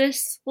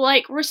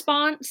crisis-like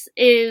response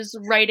is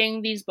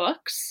writing these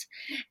books,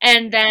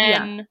 and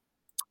then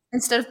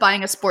instead of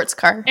buying a sports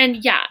car,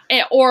 and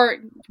or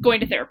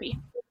going to therapy.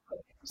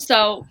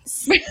 So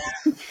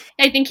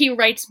I think he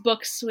writes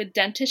books with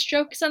dentist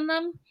jokes in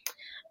them.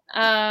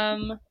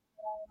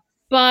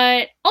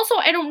 But also,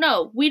 I don't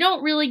know. We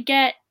don't really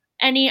get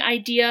any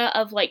idea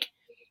of, like,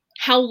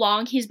 how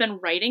long he's been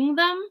writing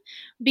them,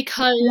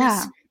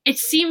 because it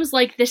seems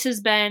like this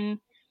has been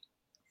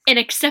an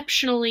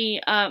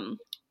exceptionally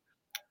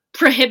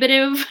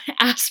prohibitive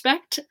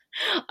aspect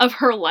of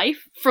her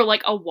life for,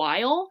 like, a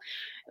while.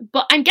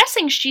 But I'm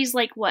guessing she's,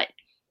 like, what,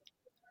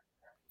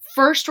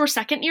 first or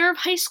second year of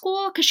high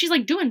school? Because she's,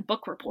 like, doing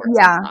book reports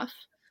and stuff.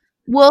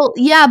 Well,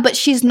 yeah, but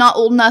she's not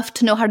old enough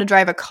to know how to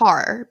drive a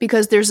car,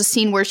 because there's a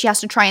scene where she has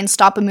to try and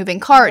stop a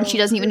moving car and she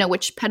doesn't even know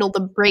which pedal the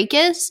brake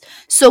is.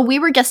 So we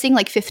were guessing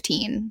like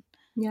 15.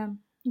 Yeah.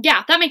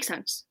 Yeah, that makes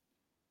sense.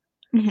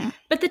 Mm-hmm.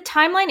 But the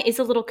timeline is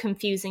a little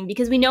confusing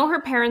because we know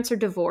her parents are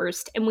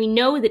divorced and we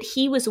know that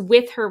he was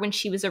with her when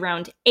she was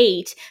around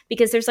 8,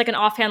 because there's like an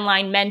offhand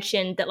line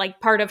mentioned that, like,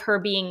 part of her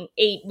being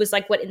 8 was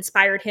like what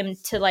inspired him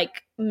to,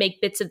 like,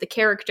 make bits of the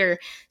character.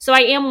 So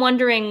I am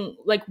wondering,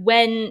 like,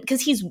 when,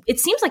 because it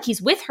seems like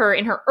he's with her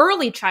in her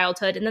early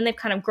childhood and then they've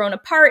kind of grown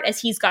apart as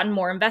he's gotten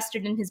more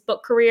invested in his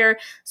book career.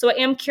 So I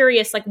am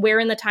curious, like, where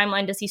in the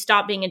timeline does he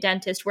stop being a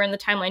dentist? Where in the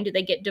timeline do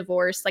they get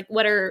divorced? Like,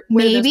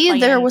 maybe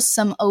there was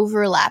some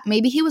overlap.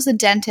 Maybe he was a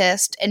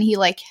dentist and he,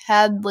 like,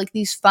 had, like,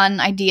 these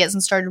fun ideas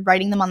and started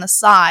writing them on the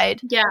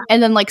side. Yeah.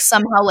 And then, like,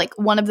 somehow, like,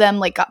 one of them,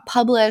 like, got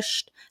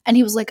published. And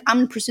he was like, I'm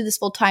going to pursue this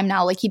full time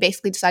now. Like, he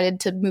basically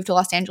decided to move to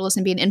Los Angeles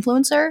and be an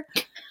influencer.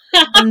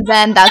 And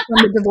then that's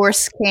when the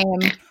divorce came.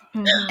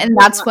 Mm-hmm. And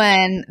that's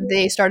when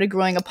they started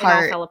growing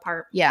apart. It all fell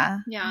apart. Yeah.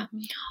 Yeah.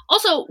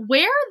 Also,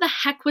 where the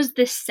heck was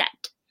this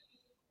set?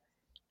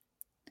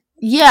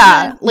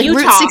 Yeah. Like, Utah.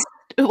 Route 6.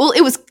 Well,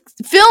 it was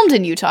filmed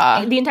in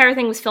Utah. The entire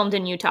thing was filmed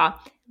in Utah.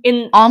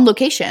 On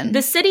location.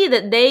 The city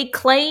that they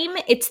claim,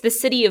 it's the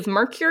city of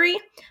Mercury,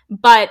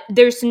 but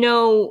there's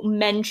no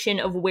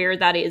mention of where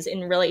that is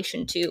in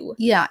relation to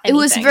anything. It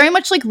was very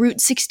much like Route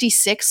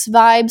 66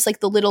 vibes, like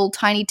the little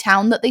tiny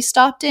town that they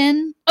stopped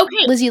in.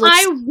 Okay, Lizzie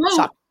I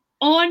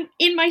wrote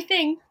in my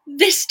thing,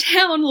 this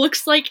town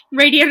looks like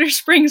Radiator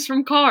Springs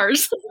from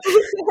Cars.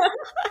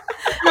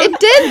 It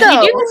did,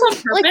 though. You do this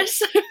on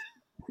purpose?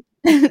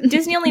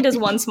 Disney only does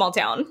one small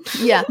town.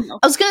 Yeah.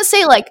 I was gonna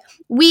say, like,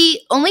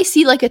 we only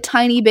see, like, a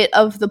tiny bit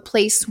of the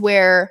place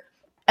where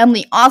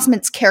Emily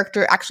Osment's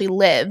character actually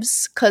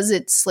lives, because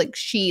it's, like,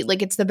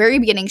 it's the very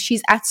beginning,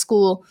 she's at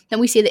school, then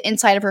we see the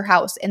inside of her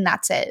house, and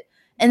that's it.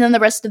 And then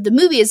the rest of the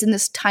movie is in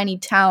this tiny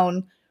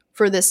town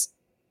for this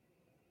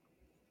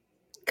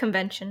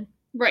convention.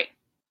 Right.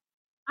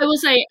 I will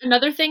say,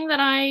 another thing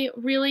that I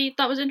really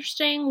thought was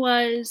interesting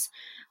was,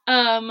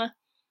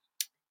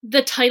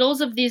 the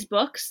titles of these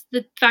books,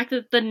 the fact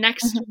that the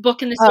next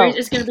book in the series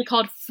is going to be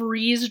called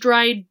Freeze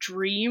Dried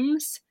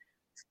Dreams.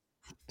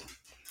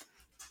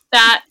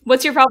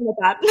 What's your problem with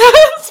that?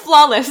 It's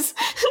flawless.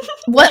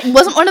 What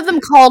wasn't one of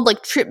them called,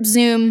 like, Trip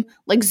Zoom,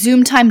 like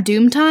Zoom Time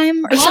Doom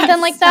Time or something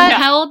like that? What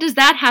the hell does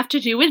that have to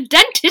do with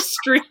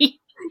dentistry?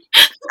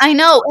 I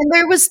know, and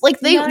there was, like,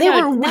 they were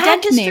the whack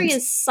dentistry names.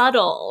 is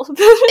subtle.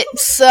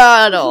 It's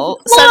subtle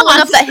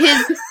enough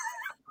that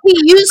he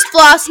used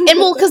floss, and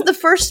well, because the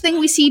first thing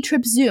we see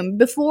Trip Zoom,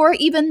 before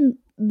even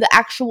the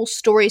actual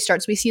story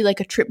starts, we see, like,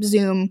 a Trip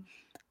Zoom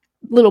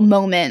little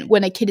moment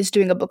when a kid is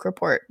doing a book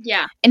report.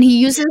 Yeah. And he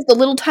uses the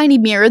little tiny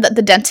mirror that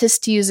the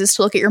dentist uses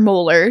to look at your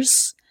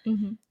molars.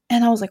 Mm-hmm.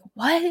 And I was like,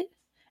 what?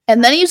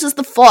 And then he uses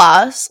the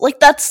floss. Like,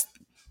 that's...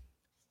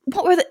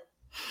 What were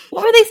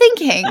they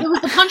thinking? It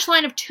was the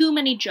punchline of too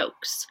many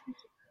jokes.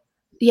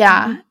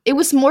 Yeah. It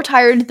was more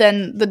tired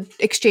than the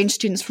exchange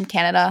students from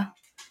Canada.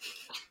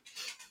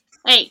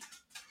 Hey,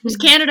 was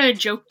Canada a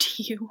joke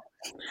to you?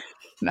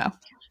 No.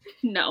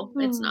 No,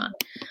 it's not.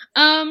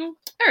 All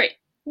right.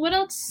 What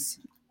else?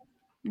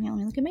 Now let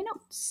me look at my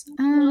notes.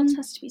 What else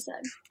has to be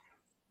said?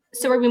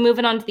 So are we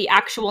moving on to the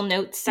actual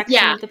notes section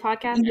Yeah. of the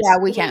podcast? Yeah,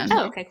 we can.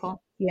 Oh, okay,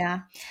 cool.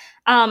 Yeah.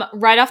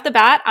 Right off the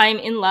bat, I'm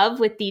in love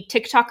with the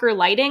TikToker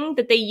lighting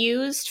that they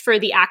used for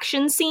the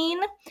action scene.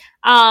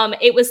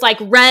 It was like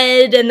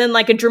red and then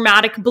like a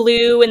dramatic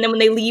blue, and then when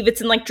they leave,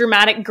 it's in like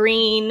dramatic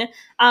green.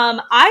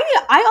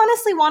 I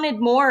honestly wanted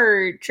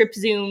more Trip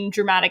Zoom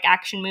dramatic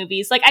action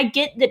movies. Like, I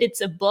get that it's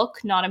a book,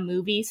 not a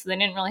movie, so they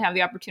didn't really have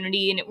the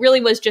opportunity, and it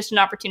really was just an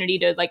opportunity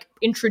to like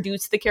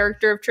introduce the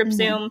character of Trip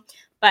Zoom.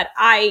 But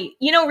I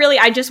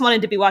just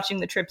wanted to be watching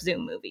the Trip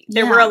Zoom movie.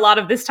 There were a lot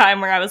of this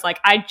time where I was like,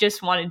 I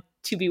just wanted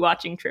to be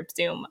watching Trip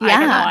Zoom. Yeah, I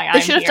don't know why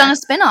they should have done a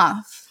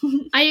spin-off.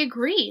 I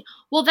agree.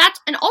 Well,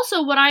 and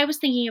also what I was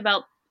thinking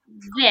about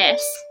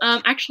this,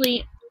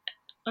 actually,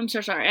 I'm so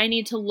sorry. I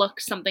need to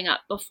look something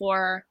up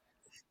before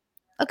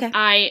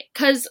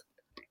because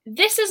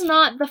this is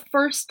not the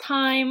first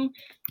time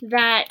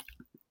that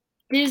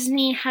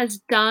Disney has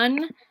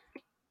done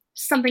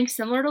something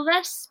similar to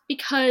this,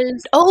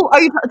 because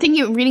are you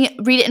thinking Read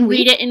It and Weep?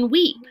 Read It and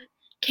Weep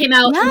came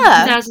out in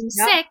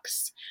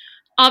 2006.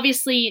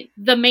 Obviously,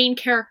 the main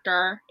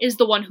character is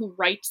the one who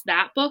writes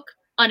that book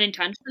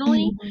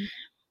unintentionally.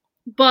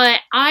 But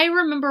I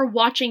remember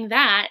watching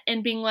that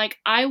and being like,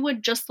 I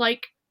would just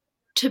like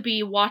to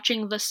be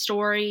watching the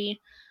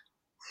story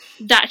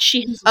that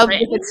she has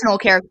written the fictional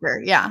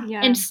character,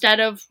 instead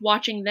of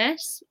watching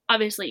this.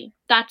 Obviously,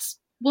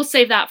 we'll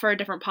save that for a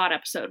different pod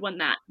episode when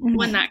that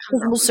comes out.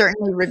 We'll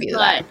certainly review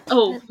that.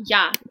 Oh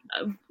yeah,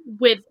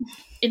 with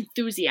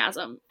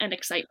enthusiasm and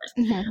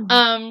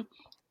excitement.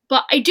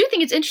 But I do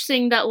think it's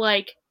interesting that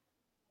like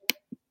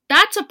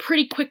that's a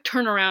pretty quick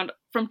turnaround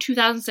from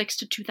 2006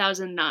 to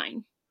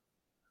 2009.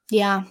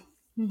 Yeah.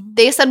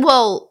 They said,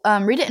 well,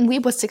 Read It and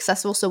Weep was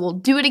successful, so we'll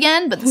do it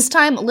again, but this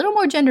time a little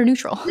more gender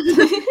neutral.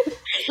 This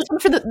time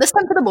for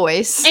the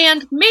boys.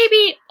 And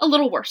maybe a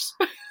little worse.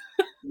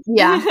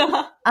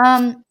 Yeah.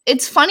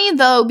 It's funny,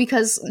 though,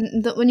 because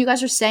when you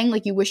guys are saying,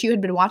 like, you wish you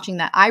had been watching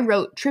that, I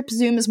wrote, Trip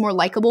Zoom is more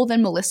likable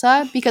than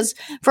Melissa, because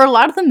for a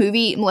lot of the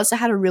movie, Melissa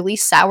had a really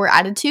sour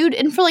attitude,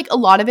 and for, like, a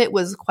lot of it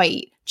was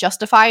quite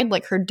justified.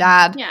 Like, her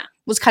dad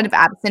was kind of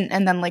absent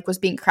and then, like, was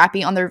being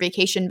crappy on their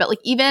vacation, but, like,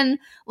 even,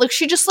 like,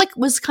 she just, like,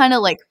 was kind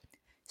of, like,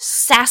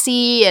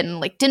 sassy and,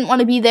 like, didn't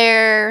want to be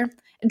there.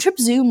 And Trip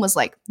Zoom was,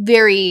 like,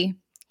 very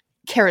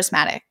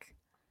charismatic.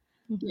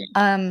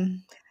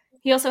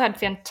 He also had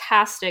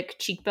fantastic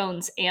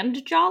cheekbones and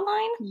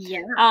jawline.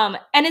 Yeah.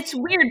 And it's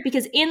weird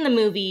because in the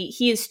movie,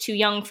 he is too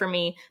young for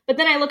me. But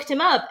then I looked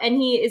him up and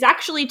he is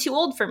actually too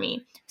old for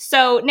me.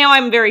 So now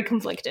I'm very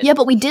conflicted. Yeah,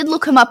 but we did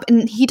look him up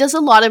and he does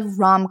a lot of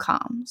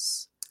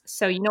rom-coms.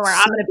 So you know where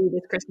I'm going to be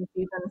this Christmas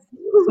season.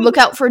 Look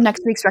out for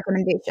next week's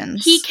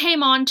recommendations. He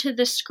came onto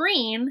the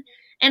screen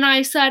and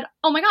I said,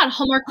 oh my god,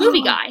 Hallmark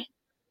movie guy.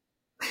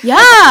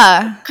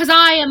 Yeah. Because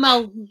I am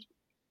a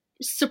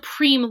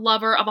supreme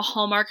lover of a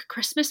Hallmark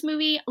Christmas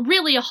movie,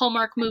 really a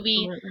Hallmark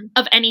movie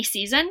of any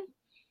season.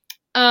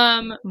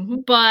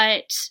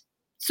 But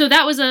so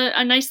that was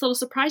a nice little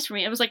surprise for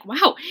me. I was like,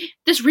 wow,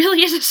 this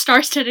really is a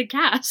star-studded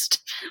cast.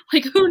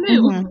 Like, who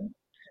knew?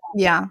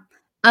 Yeah.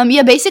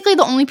 Basically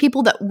the only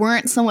people that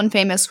weren't someone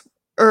famous,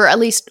 or at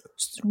least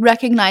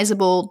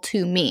recognizable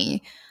to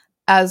me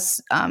as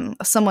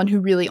someone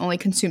who really only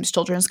consumes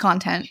children's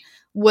content,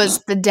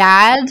 was the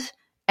dad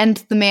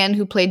and the man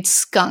who played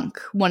Skunk,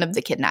 one of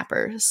the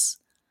kidnappers.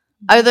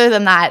 Other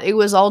than that, it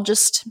was all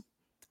just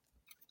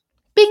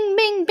bing,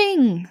 bing,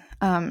 bing.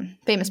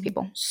 Famous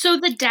people. So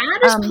the dad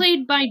is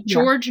played by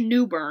George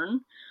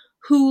Newbern,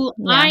 who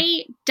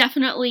I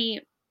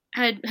definitely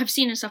have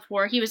seen his stuff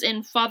before. He was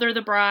in Father of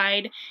the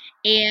Bride,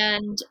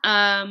 and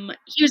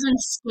he was in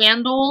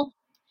Scandal.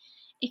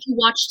 If you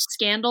watched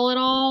Scandal at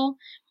all.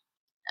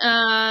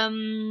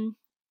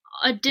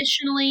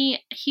 Additionally,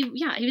 he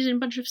was in a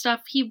bunch of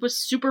stuff. He was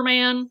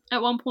Superman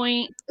at one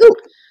point. Ooh,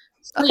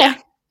 okay. Yeah,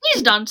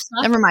 he's done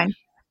stuff. Never mind.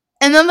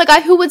 And then the guy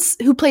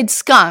who played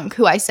Skunk,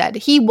 who I said,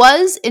 he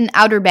was in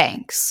Outer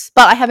Banks,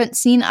 but I haven't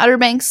seen Outer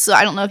Banks, so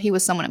I don't know if he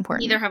was someone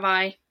important. Neither have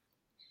I.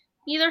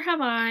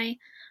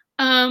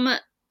 Oh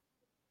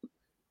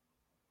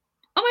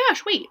my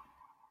gosh, wait.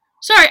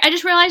 Sorry, I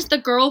just realized the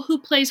girl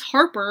who plays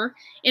Harper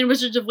in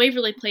Wizards of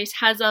Waverly Place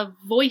has a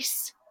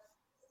voice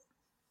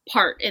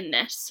part in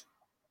this.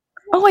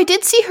 Oh, I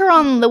did see her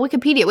on the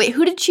Wikipedia. Wait,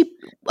 who did she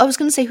play?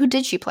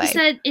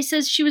 It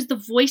says she was the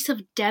voice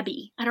of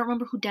Debbie. I don't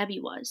remember who Debbie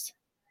was.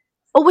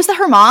 Oh, was that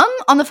her mom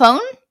on the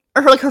phone?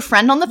 Or her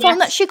friend on the phone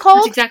that she called?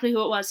 That's exactly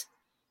who it was.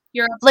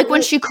 Like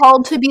when she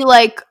called to be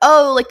like,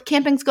 oh, like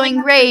camping's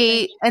going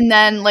great, and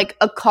then like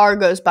a car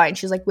goes by and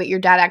she's like, wait, your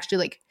dad actually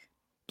like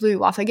blew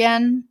you off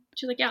again?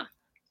 She's like, yeah.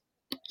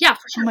 Yeah,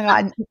 for sure. Oh my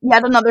god.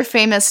 Yet another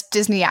famous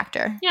Disney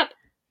actor. Yep.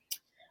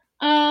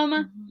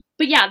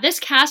 But yeah, this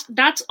cast,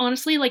 that's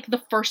honestly like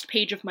the first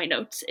page of my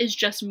notes is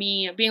just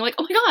me being like,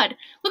 oh my god,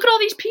 look at all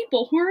these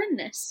people who are in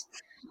this.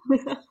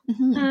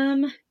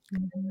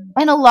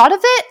 And a lot of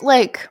it,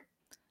 like,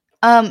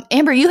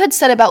 Amber, you had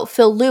said about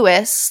Phil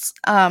Lewis,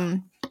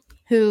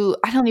 who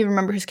I don't even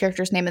remember his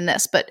character's name in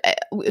this, but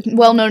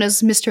well known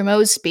as Mr.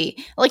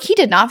 Mosby. Like, he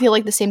did not feel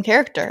like the same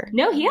character.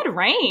 No, he had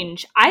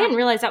range. I didn't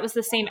realize that was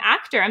the same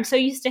actor. I'm so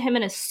used to him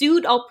in a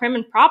suit, all prim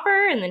and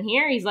proper, and then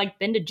here he's like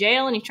been to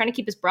jail and he's trying to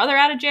keep his brother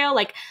out of jail.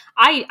 Like,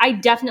 I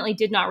definitely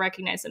did not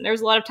recognize him. There was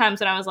a lot of times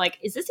when I was like,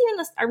 "Is this even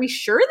this? Are we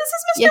sure this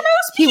is Mr.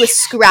 Mosby?" He was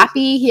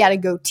scrappy. He had a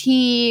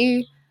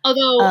goatee.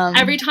 Although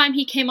every time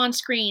he came on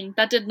screen,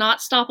 that did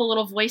not stop a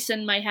little voice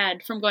in my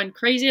head from going,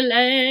 crazy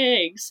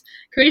legs,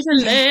 crazy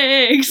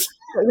legs.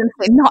 I was gonna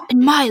say, not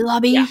in my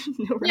lobby. Yeah,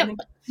 no running.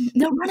 Yep.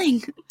 No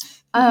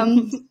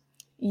running.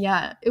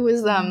 Yeah, it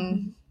was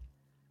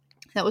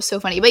that was so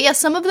funny. But yeah,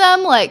 some of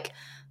them, like,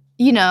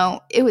 you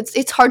know,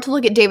 it's hard to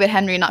look at David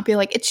Henry and not be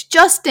like, it's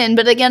Justin.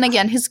 But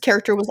again, his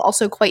character was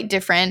also quite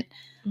different.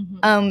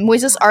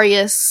 Moises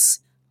Arias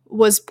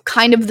was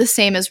kind of the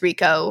same as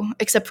Rico,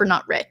 except for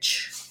not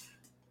rich.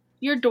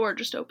 Your door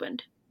just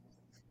opened.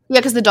 Yeah,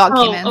 because the dog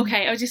came in.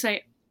 Okay. I was just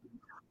saying,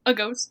 a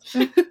ghost.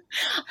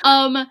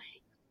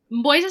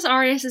 Moises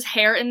Arias'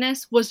 hair in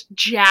this was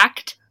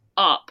jacked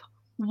up.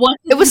 What?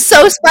 It was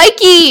so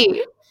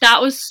spiky! That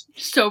was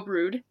so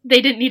rude. They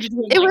didn't need to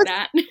do it like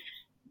that.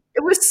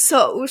 It was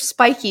so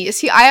spiky.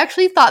 See, I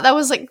actually thought that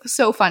was, like,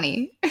 so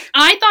funny.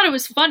 I thought it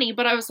was funny,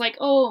 but I was like,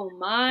 oh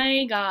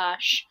my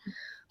gosh.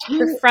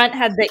 The front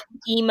had the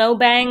emo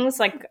bangs,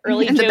 like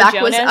early and Joe the back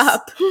Jonas. was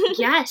up.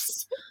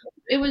 Yes.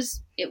 It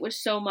was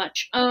so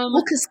much.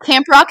 Well, because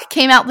Camp Rock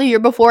came out the year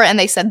before, and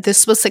they said,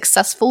 this was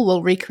successful,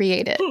 we'll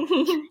recreate it.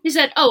 He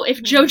said, oh,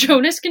 if Joe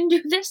Jonas can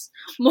do this,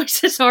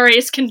 Moises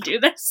Arias can do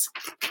this.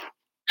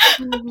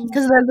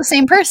 Because they're the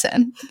same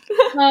person.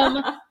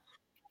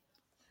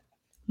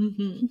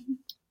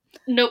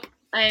 Nope.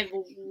 I've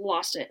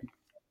lost it.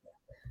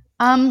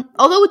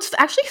 Although it's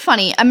actually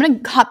funny, I'm gonna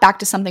hop back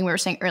to something we were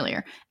saying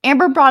earlier.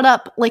 Amber brought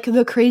up, like,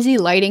 the crazy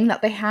lighting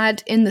that they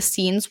had in the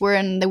scenes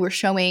wherein they were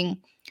showing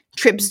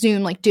Trip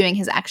Zoom, like, doing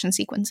his action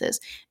sequences.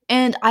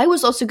 And I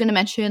was also gonna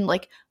mention,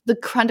 like, the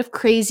kind of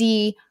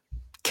crazy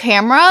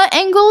camera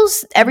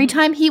angles every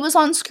time he was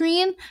on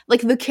screen.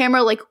 Like, the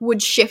camera, like,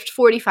 would shift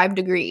 45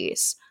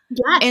 degrees.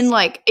 Yes. And,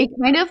 like, it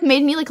kind of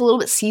made me, like, a little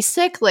bit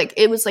seasick. Like,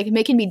 it was, like,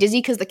 making me dizzy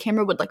because the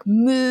camera would, like,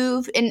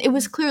 move. And it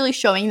was clearly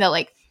showing that,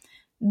 like,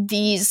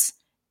 these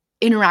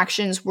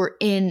interactions were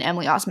in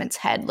Emily Osment's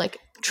head. Like,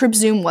 Trip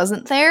Zoom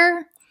wasn't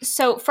there.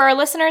 So, for our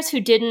listeners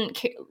who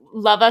didn't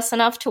love us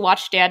enough to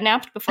watch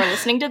Dadnapped before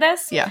listening to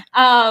this, Yeah.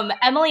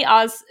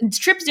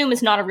 Trip Zoom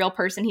is not a real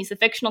person. He's a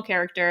fictional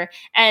character,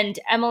 and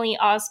Emily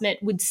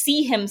Osment would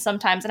see him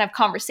sometimes and have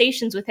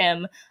conversations with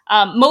him,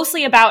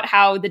 mostly about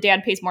how the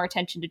dad pays more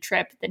attention to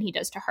Trip than he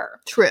does to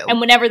her. True. And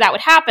whenever that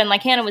would happen,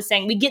 like Hannah was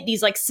saying, we get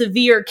these, like,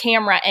 severe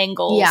camera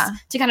angles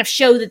to kind of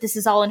show that this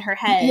is all in her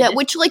head. Yeah,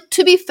 which, like,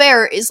 to be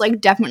fair, is,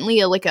 like, definitely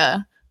a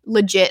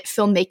legit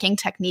filmmaking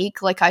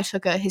technique. Like, I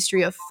took a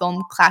history of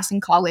film class in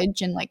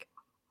college, and, like,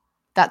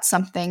 that's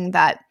something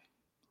that,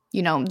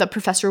 you know, the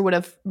professor would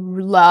have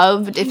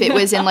loved if it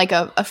was in, like,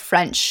 a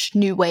French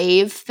New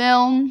Wave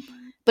film.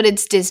 But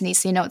it's Disney,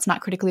 so, you know, it's not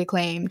critically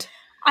acclaimed.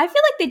 I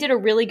feel like they did a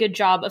really good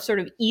job of sort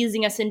of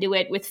easing us into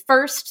it with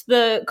first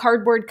the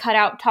cardboard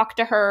cutout talk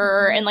to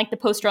her and, like, the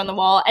poster on the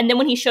wall. And then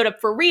when he showed up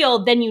for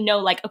real, then you know,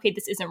 like, okay,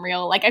 this isn't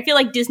real. Like, I feel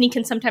like Disney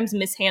can sometimes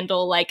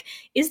mishandle, like,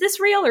 is this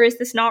real or is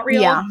this not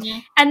real? Yeah.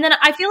 And then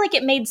I feel like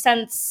it made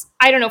sense,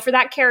 I don't know, for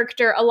that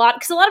character a lot,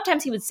 because a lot of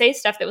times he would say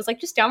stuff that was, like,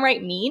 just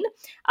downright mean.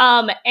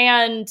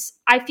 And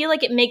I feel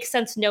like it makes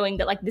sense knowing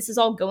that, like, this is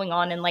all going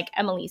on in, like,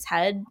 Emily's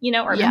head, you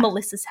know, or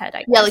Melissa's head, I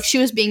guess. Yeah, like, she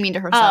was being mean to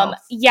herself.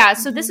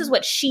 So this is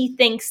what she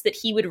thinks that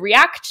he would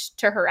react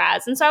to her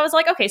as. And so I was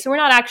like, okay, so we're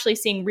not actually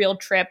seeing real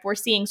Trip. We're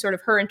seeing sort of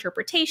her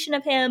interpretation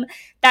of him.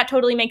 That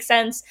totally makes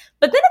sense.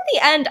 But then at the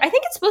end, I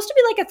think it's supposed to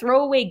be like a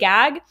throwaway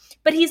gag,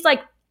 but he's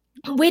like,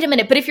 wait a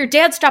minute, but if your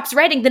dad stops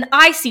writing, then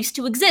I cease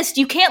to exist.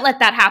 You can't let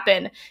that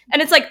happen.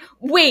 And it's like,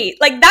 wait,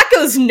 like, that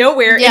goes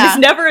nowhere. Yeah. It is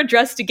never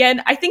addressed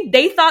again. I think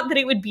they thought that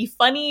it would be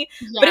funny,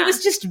 but it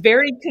was just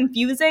very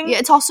confusing. Yeah,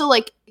 it's also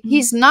like,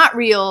 he's not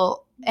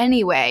real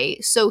anyway,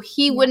 so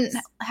he wouldn't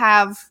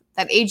have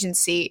that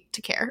agency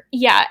to care.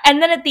 Yeah,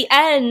 and then at the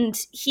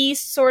end, he's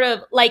sort of,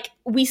 like,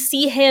 we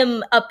see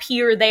him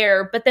appear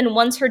there, but then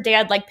once her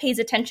dad, like, pays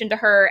attention to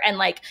her and,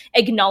 like,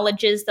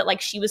 acknowledges that, like,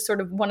 she was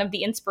sort of one of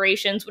the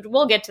inspirations, which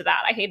we'll get to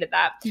that. I hated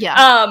that.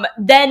 Yeah.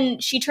 Then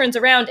she turns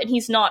around and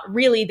he's not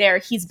really there.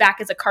 He's back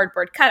as a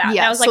cardboard cutout.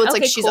 Yeah, and I was so like, it's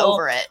okay, like she's cool.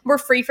 over it. We're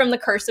free from the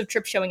curse of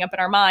Trip showing up in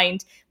our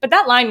mind. But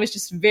that line was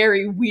just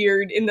very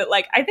weird in that,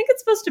 like, I think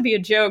it's supposed to be a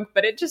joke,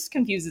 but it just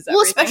confuses everything.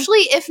 Well,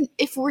 especially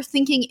if we're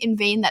thinking in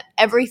vain that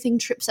everything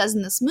Trip says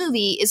in this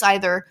movie is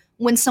either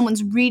when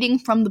someone's reading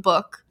from the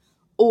book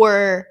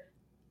or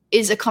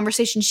is a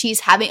conversation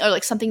she's having, or,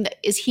 like, something that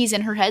is he's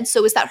in her head.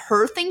 So is that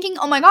her thinking,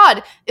 oh my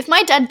god, if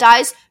my dad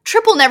dies,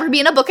 Trip will never be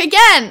in a book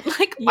again?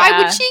 Like,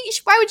 why would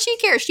she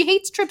care? She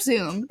hates Trip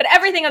Zoom. But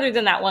everything other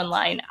than that one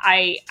line,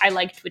 I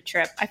liked with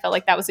Trip. I felt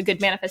like that was a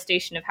good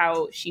manifestation of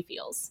how she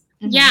feels.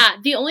 Yeah,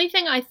 the only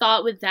thing I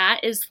thought with that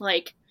is,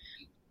 like,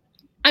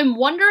 I'm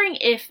wondering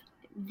if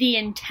the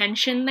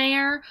intention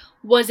there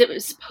was it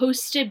was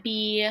supposed to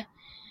be,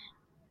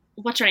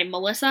 what's her name,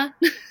 Melissa?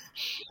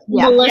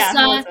 Yeah.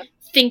 Melissa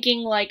thinking,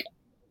 like,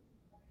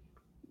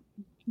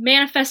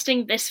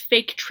 manifesting this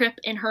fake trip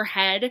in her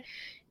head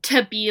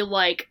to be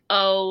like,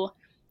 oh,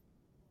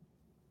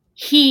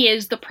 he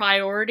is the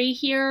priority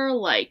here,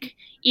 like,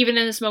 even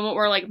in this moment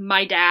where, like,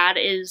 my dad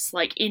is,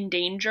 like, in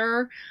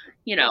danger,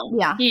 you know,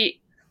 Yeah.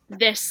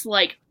 this,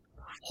 like,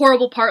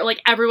 horrible part,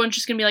 like, everyone's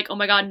just gonna be like, oh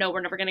my god, no,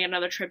 we're never gonna get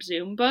another Trip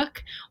Zoom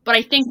book. But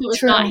I think it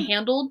was not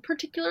handled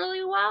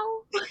particularly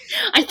well.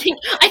 I think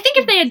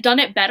if they had done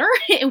it better,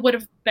 it would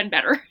have been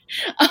better.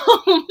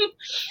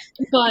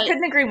 But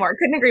couldn't agree more.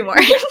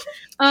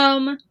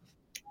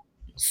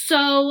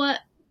 So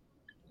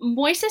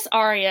Moises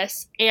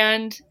Arias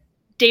and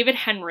David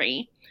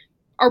Henry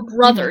are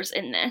brothers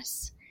in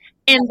this,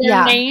 and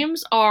their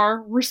names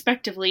are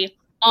respectively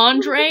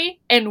Andre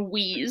and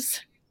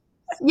Wheeze.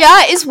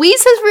 Yeah, is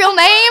Wheeze his real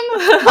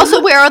name?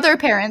 Also, where are their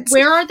parents?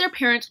 Where are their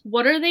parents?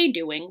 What are they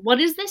doing? What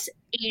is this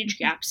age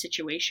gap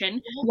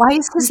situation? Why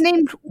is his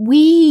name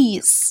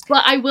Wheeze?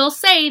 But I will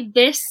say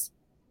this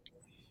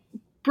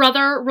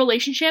brother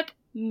relationship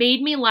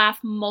made me laugh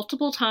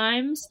multiple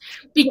times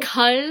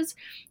because,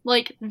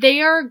 like,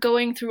 they are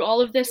going through all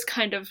of this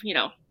kind of, you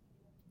know,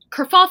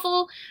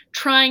 kerfuffle,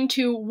 trying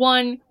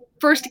to,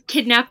 first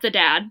kidnap the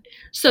dad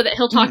so that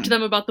he'll talk to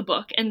them about the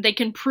book and they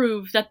can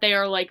prove that they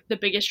are, like, the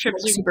biggest Trip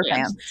Zoom super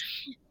fans.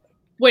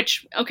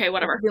 Which, okay,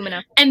 whatever. Zoom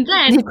enough. And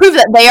then they prove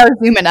that they are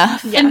Zoom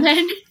enough. Yeah. And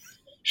then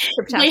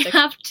they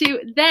have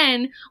to,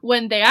 then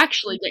when they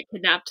actually get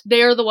kidnapped,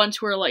 they are the ones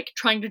who are, like,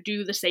 trying to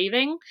do the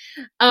saving.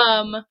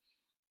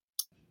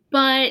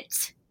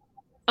 But,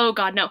 oh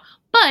god, no.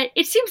 But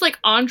it seems like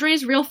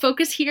Andre's real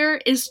focus here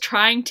is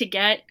trying to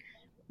get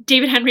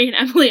David Henry and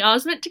Emily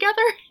Osment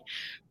together.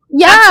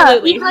 Yeah.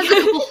 Absolutely. He has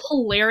a couple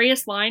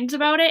hilarious lines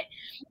about it.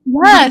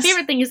 Yes. My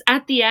favorite thing is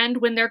at the end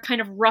when they're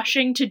kind of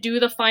rushing to do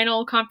the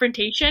final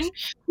confrontation.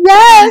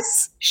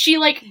 Yes. She,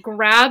 like,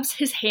 grabs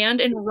his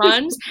hand and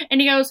runs, and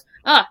he goes,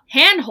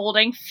 hand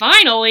holding,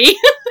 finally.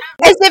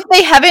 As if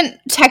they haven't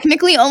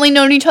technically only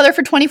known each other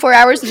for 24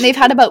 hours and they've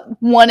had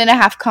about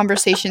 1.5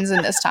 conversations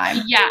in this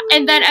time. Yeah,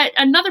 and then at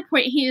another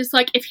point he is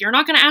like, if you're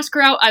not going to ask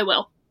her out, I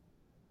will.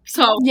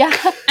 So, yeah.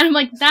 And I'm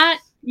like, that,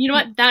 you know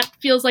what, that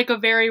feels like a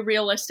very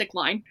realistic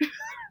line.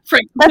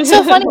 That's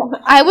so funny.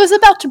 I was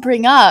about to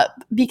bring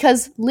up,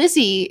 because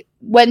Lizzie,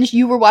 when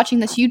you were watching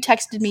this, you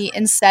texted me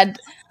and said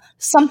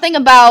something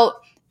about,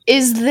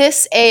 is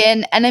this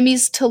an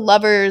enemies to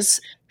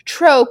lovers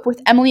trope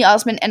with Emily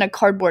Osment and a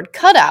cardboard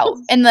cutout?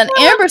 And then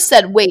Amber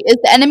said, wait, is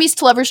the enemies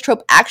to lovers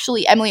trope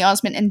actually Emily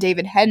Osment and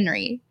David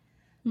Henry?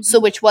 Mm-hmm. So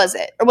which was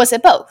it? Or was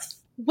it both?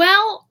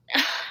 Well,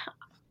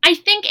 I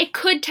think it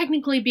could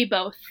technically be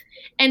both.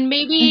 And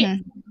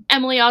maybe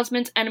Emily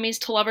Osment's enemies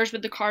to lovers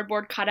with the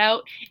cardboard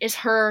cutout is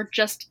her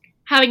just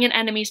having an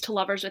enemies to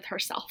lovers with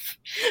herself.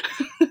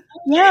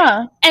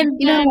 Yeah. And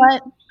you know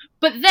what?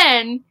 But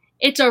then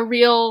it's a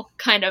real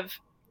kind of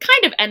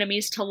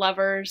enemies to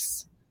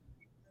lovers.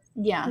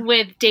 Yeah.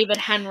 With David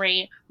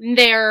Henry,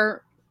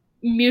 their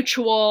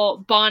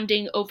mutual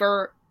bonding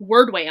over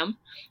Wordwham,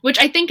 which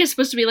I think is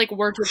supposed to be like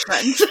Words with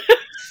Friends.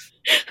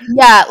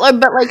 Yeah,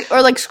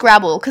 or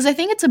Scrabble, because I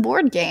think it's a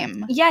board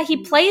game. Yeah, he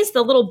plays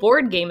the little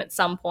board game at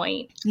some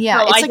point.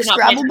 Yeah, it's like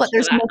Scrabble, but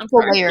there's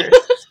multiple layers.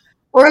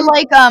 Or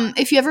like,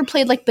 if you ever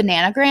played like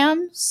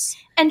Bananagrams.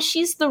 And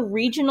she's the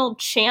regional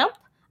champ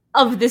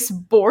of this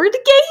board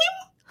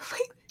game?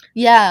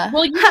 Yeah.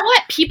 Well, you know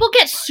what? People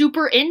get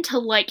super into,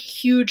 like,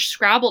 huge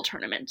Scrabble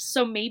tournaments,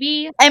 so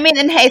maybe... I mean,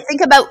 and hey, think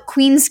about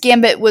Queen's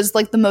Gambit was,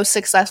 like, the most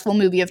successful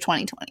movie of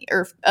 2020,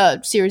 or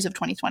series of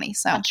 2020,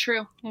 so... That's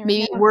true.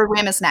 Maybe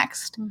Wordwham is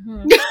next.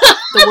 Mm-hmm.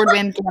 The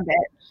Wordwham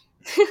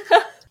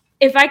Gambit.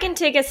 If I can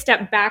take a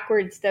step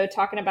backwards, though,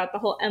 talking about the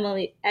whole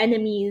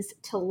enemies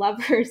to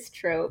lovers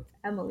trope,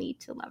 Emily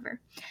to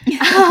lover.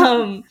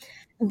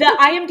 The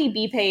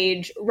IMDb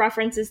page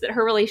references that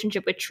her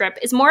relationship with Trip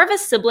is more of a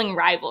sibling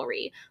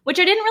rivalry, which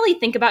I didn't really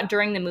think about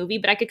during the movie,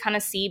 but I could kind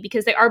of see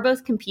because they are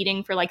both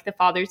competing for, like, the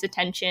father's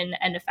attention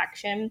and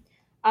affection.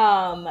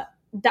 The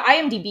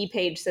IMDb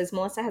page says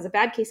Melissa has a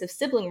bad case of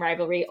sibling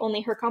rivalry,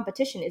 only her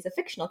competition is a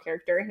fictional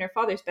character in her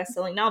father's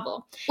best-selling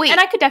novel. Wait, and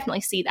I could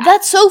definitely see that.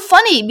 That's so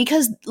funny,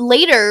 because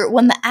later,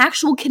 when the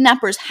actual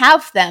kidnappers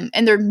have them,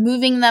 and they're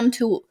moving them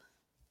to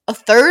a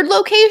third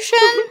location...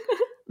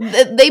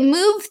 They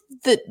move,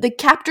 the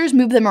captors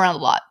move them around a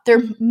lot.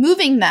 They're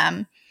moving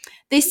them.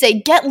 They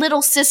say, get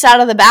little sis out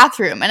of the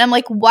bathroom. And I'm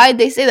like, why'd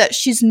they say that?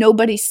 She's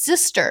nobody's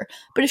sister.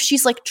 But if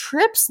she's like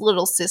Trip's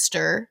little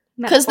sister,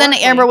 because then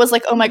Amber was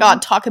like, oh my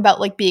god, talk about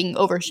like being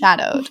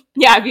overshadowed.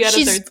 Yeah, if you had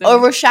she's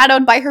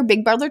overshadowed by her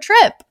big brother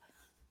Trip.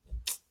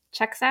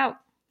 Checks out.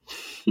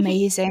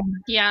 Amazing.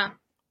 Yeah.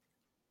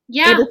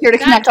 Yeah. We're here to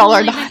connect all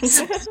our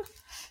dots.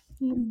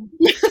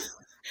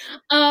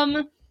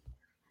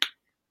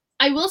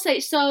 I will say,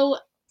 so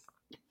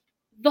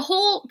the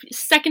whole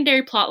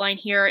secondary plotline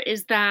here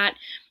is that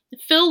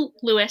Phil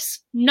Lewis,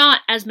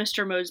 not as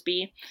Mr.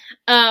 Mosby,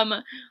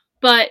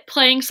 but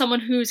playing someone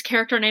whose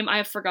character name I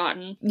have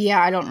forgotten.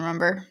 Yeah, I don't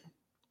remember.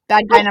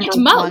 Bad guy number it's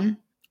Mo. 1.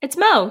 It's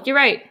Mo. You're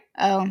right.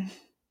 Oh.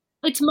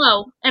 It's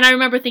Mo, and I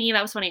remember thinking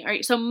that was funny. All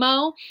right, so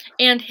Mo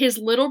and his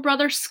little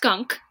brother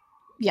Skunk.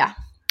 Yeah.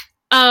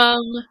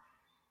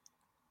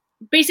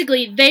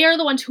 Basically, they are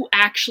the ones who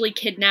actually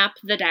kidnap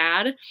the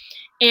dad,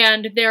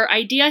 and their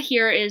idea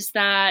here is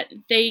that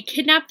they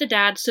kidnap the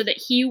dad so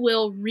that he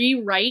will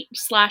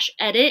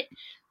rewrite/edit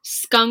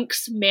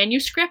Skunk's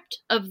manuscript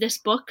of this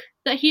book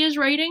that he is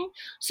writing,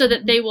 so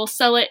that they will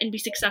sell it and be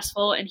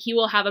successful, and he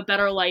will have a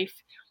better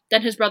life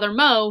than his brother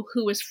Mo,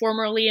 who was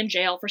formerly in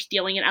jail for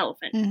stealing an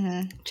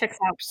elephant. Checks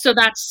out. So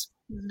that's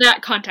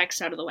that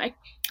context out of the way.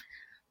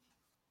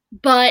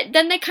 But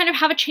then they kind of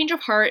have a change of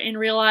heart and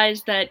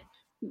realize that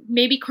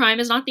maybe crime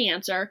is not the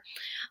answer.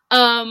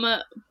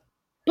 But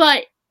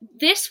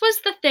this was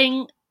the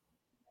thing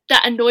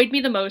that annoyed me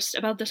the most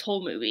about this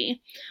whole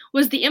movie,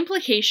 was the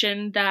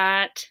implication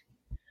that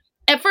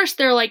at first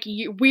they're like,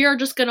 we are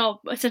just gonna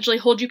essentially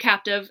hold you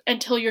captive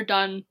until you're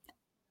done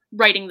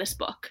writing this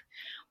book.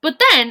 But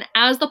then,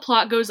 as the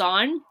plot goes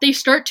on, they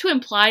start to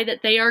imply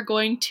that they are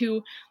going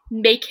to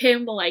make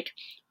him, like,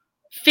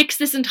 fix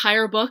this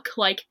entire book,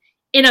 like,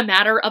 in a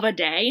matter of a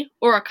day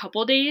or a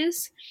couple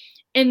days.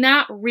 And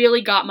that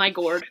really got my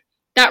gourd.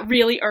 That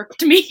really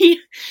irked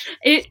me.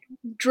 It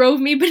drove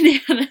me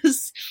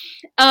bananas.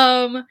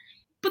 But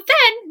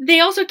then, they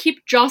also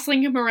keep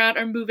jostling him around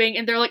and moving,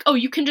 and they're like, oh,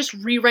 you can just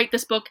rewrite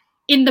this book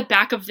in the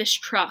back of this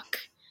truck.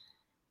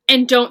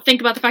 And don't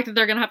think about the fact that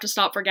they're gonna have to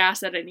stop for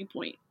gas at any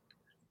point.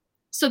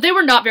 So they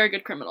were not very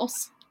good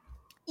criminals.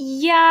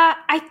 Yeah,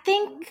 I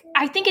think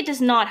it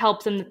does not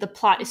help them that the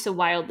plot is so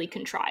wildly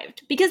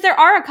contrived. Because there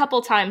are a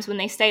couple times when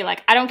they say,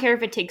 like, I don't care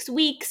if it takes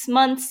weeks,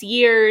 months,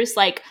 years,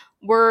 like,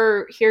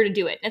 we're here to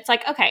do it. And it's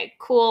like, okay,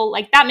 cool,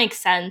 like, that makes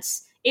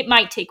sense. It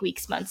might take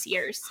weeks, months,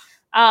 years.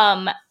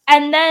 And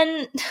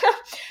then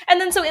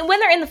so when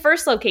they're in the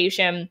first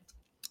location,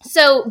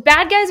 so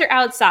bad guys are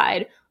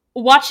outside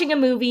watching a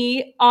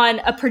movie on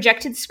a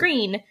projected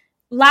screen,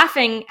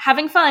 laughing,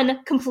 having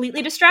fun,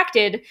 completely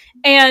distracted,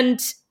 and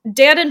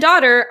dad and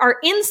daughter are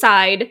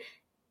inside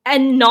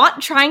and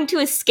not trying to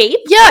escape.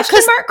 Yeah,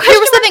 because here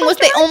was the thing, was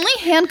they only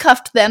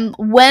handcuffed them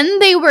when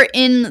they were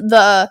in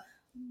the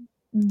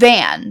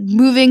van,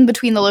 moving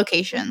between the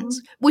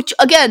locations. Which,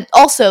 again,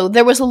 also,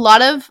 there was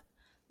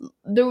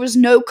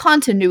no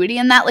continuity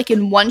in that. Like,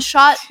 in one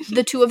shot,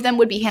 the two of them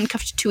would be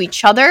handcuffed to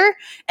each other,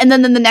 and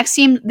then in the next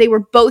scene, they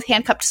were both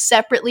handcuffed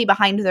separately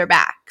behind their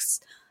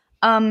backs.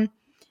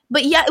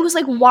 But yeah, it was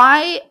like,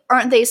 why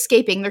aren't they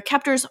escaping? Their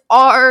captors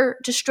are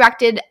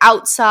distracted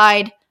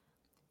outside.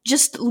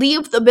 Just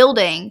leave the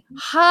building.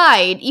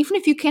 Hide. Even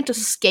if you can't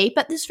escape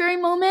at this very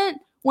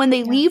moment, when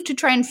they leave to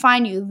try and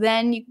find you,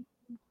 then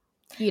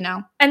you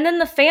know. And then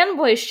the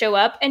fanboys show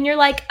up, and you're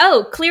like,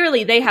 oh,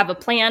 clearly they have a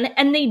plan,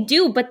 and they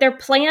do, but their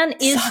plan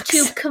is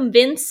to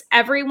convince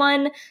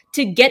everyone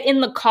to get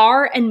in the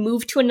car and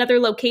move to another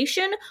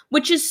location,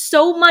 which is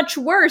so much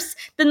worse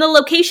than the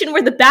location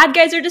where the bad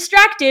guys are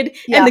distracted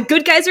and the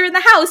good guys are in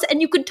the house,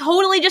 and you could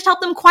totally just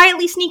help them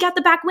quietly sneak out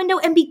the back window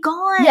and be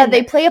gone. Yeah,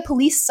 they play a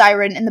police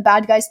siren, and the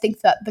bad guys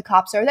think that the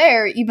cops are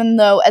there, even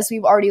though, as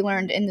we've already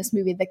learned in this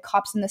movie, the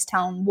cops in this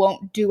town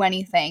won't do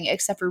anything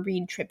except for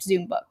read Trip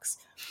Zoom books.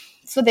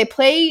 So they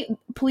play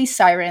police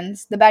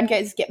sirens, the bad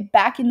guys get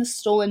back in the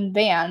stolen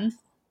van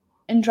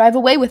and drive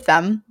away with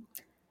them.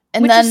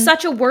 And Which is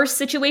such a worse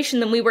situation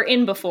than we were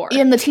in before.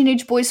 And the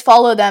teenage boys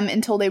follow them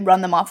until they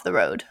run them off the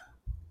road.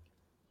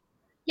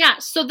 Yeah,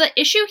 so the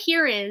issue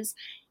here is,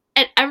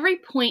 at every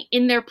point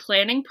in their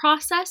planning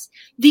process,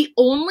 the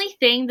only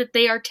thing that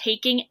they are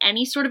taking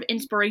any sort of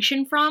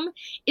inspiration from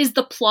is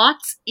the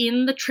plots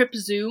in the Trip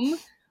Zoom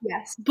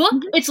book.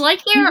 It's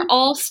like they're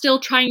all still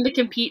trying to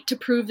compete to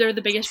prove they're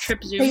the biggest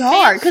Trip Zoom They fans.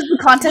 are, because the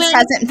contest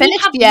hasn't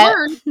finished yet.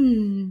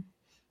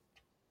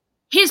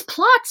 His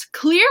plots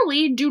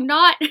clearly do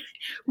not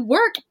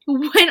work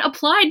when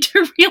applied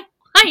to real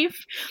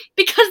life,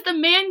 because the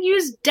man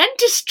used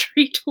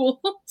dentistry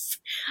tools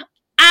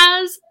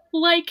as,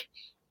 like,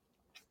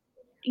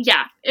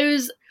 yeah, it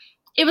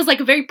was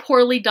like a very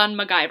poorly done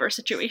MacGyver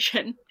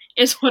situation.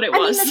 Is what it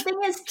was. I mean, the thing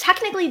is,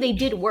 technically they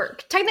did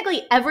work.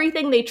 Technically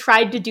everything they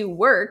tried to do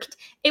worked.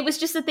 It was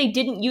just that they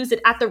didn't use it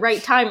at the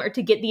right time or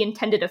to get the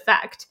intended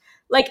effect.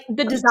 Like,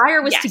 the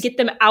desire was to get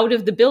them out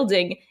of the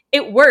building.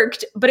 It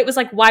worked, but it was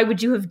like, why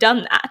would you have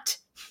done that?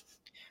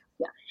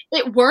 Yeah,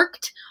 it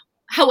worked.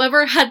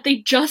 However, had they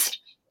just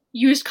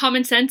used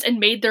common sense and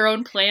made their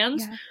own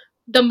plans,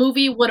 the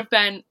movie would have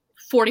been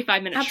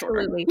 45 minutes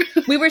shorter.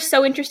 We were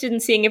so interested in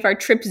seeing if our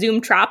Trip Zoom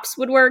traps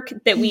would work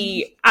that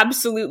we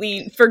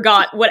absolutely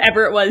forgot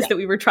whatever it was that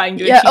we were trying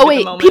to achieve at the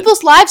moment.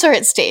 People's lives are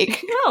at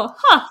stake. Oh,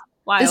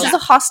 wild. This is a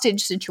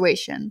hostage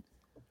situation.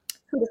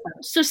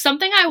 So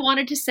something I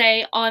wanted to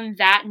say on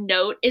that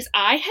note is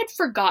I had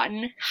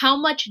forgotten how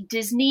much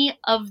Disney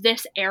of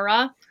this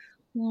era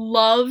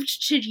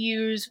loved to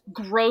use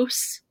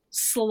gross,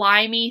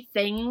 slimy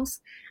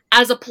things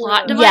as a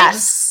plot device.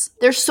 Yes.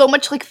 There's so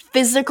much, like,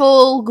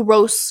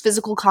 gross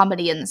physical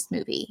comedy in this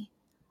movie.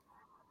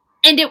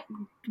 And it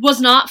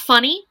was not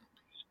funny,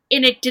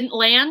 and it didn't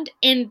land,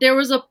 and there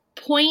was a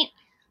point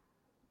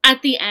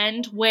at the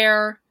end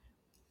where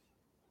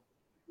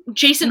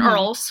Jason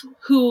Earls,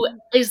 who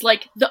is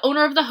like the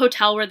owner of the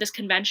hotel where this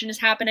convention is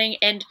happening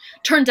and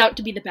turns out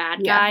to be the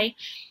bad guy,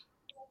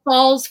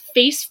 falls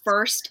face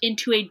first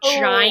into a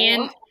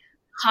giant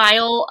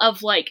pile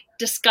of like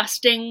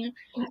disgusting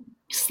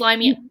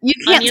slimy You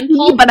can't onion see me,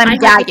 pulp. but I'm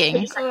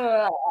gagging.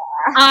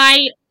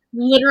 I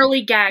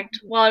literally gagged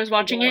while I was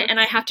watching it, and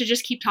I have to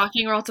just keep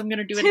talking or else I'm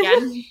gonna do it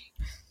again.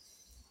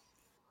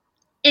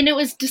 And it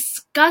was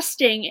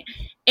disgusting,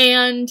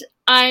 and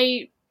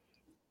I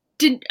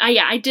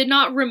did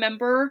not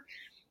remember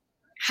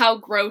how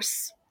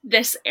gross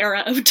this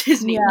era of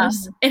Disney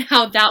was, and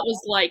how that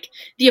was like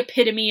the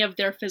epitome of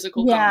their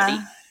physical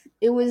comedy.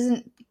 It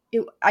wasn't.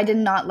 I did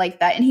not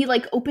like that, and he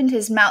like opened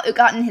his mouth. It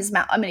got in his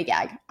mouth. I'm gonna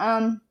gag.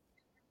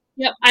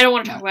 Yep, I don't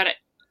want to talk about it.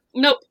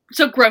 Nope,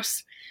 so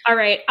gross. All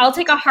right, I'll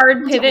take a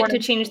hard pivot to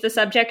change the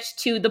subject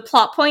to the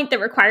plot point that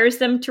requires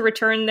them to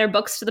return their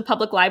books to the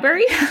public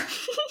library.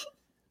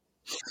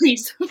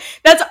 Please.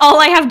 That's all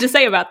I have to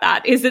say about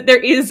that, is that there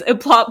is a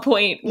plot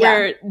point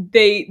where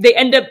they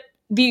end up,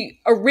 the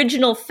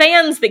original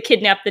fans that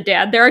kidnap the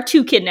dad, there are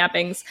 2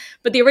 kidnappings,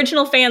 but the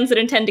original fans that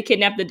intend to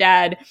kidnap the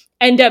dad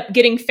end up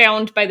getting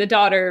found by the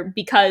daughter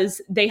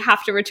because they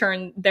have to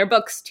return their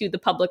books to the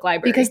public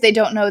library. Because they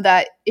don't know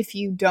that if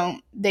you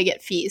don't, they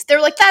get fees.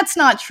 They're like, that's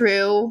not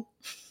true.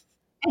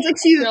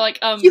 It's like,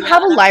 so you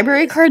have a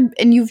library card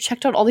and you've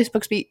checked out all these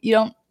books, but you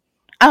don't.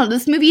 I don't know.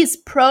 This movie is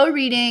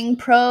pro-reading,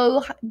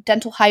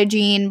 pro-dental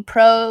hygiene,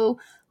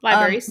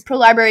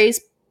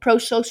 pro-libraries,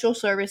 pro-social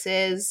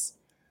services.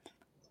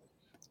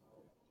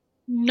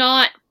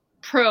 Not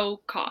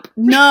pro-cop.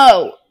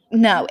 No,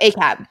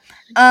 ACAB.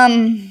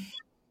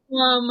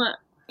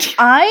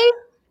 I,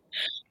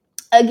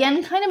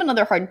 again, kind of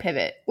another hard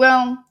pivot.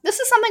 Well,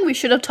 this is something we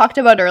should have talked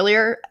about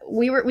earlier.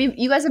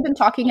 You guys have been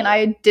talking, and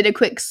I did a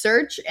quick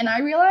search, and I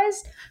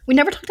realized we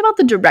never talked about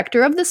the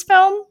director of this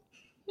film.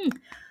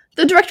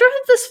 The director of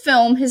this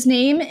film, his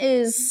name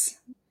is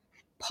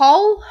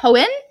Paul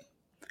Hoen,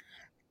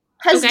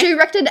 has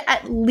directed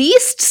at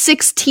least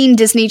 16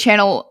 Disney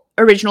Channel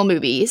original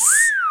movies,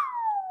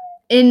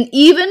 in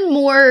even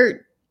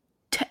more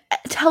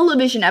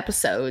television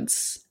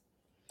episodes.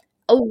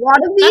 A lot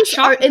of these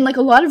are in like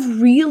a lot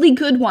of really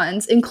good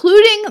ones,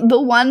 including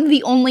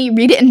the only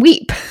Read It and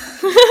Weep.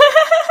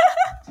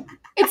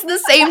 It's the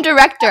same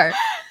director.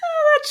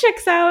 Oh, that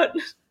checks out.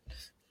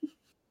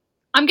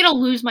 I'm gonna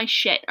lose my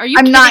shit. Are you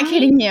I'm not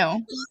kidding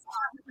you.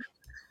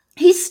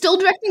 He's still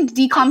directing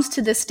dcoms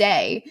to this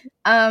day.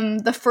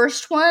 The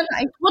first one...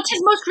 What's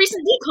his most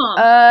recent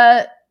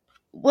decom?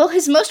 Well,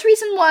 his most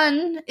recent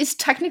one is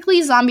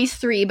technically Zombies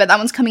 3, but that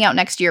one's coming out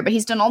next year. But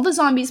he's done all the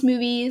Zombies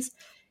movies.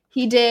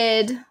 He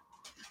did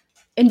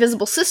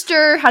Invisible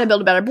Sister, How to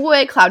Build a Better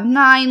Boy, Cloud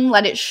 9,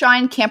 Let It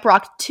Shine, Camp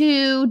Rock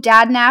 2,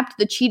 Dadnapped,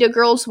 The Cheetah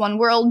Girls, One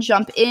World,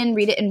 Jump In,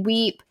 Read It and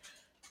Weep,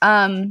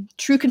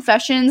 True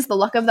Confessions, The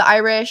Luck of the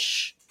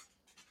Irish.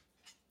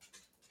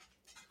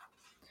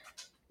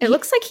 It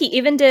looks like he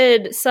even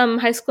did some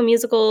High School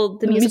Musical,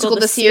 the musical,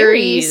 the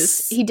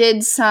series. He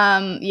did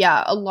some,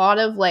 a lot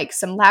of like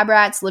some Lab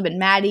Rats, Lib and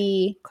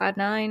Maddie, Cloud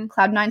 9,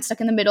 Stuck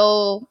in the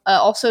Middle.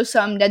 Also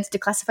some Ned's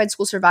Declassified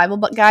School Survival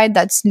Book Guide.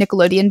 That's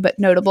Nickelodeon, but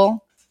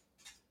notable.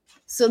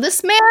 So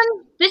this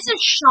is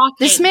shocking.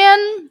 This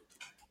man,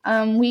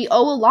 we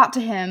owe a lot to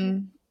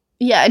him.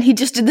 Yeah, and he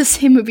just did the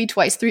same movie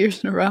twice, 3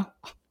 years in a row.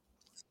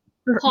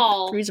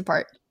 Paul, 3 years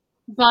apart,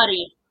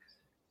 buddy.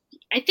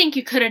 I think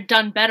you could have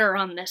done better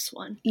on this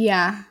one.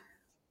 Yeah.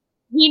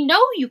 We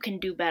know you can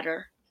do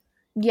better.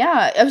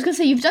 Yeah, I was going to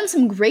say, you've done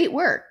some great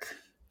work.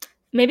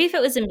 Maybe if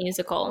it was a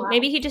musical. Wow.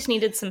 Maybe he just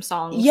needed some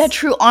songs. Yeah,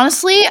 true.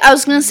 Honestly, I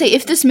was going to say,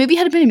 if this movie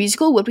had been a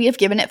musical, would we have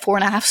given it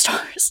 4.5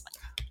 stars?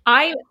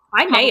 I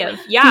may have.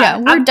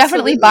 Yeah, we're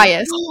definitely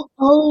biased.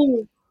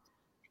 Oh,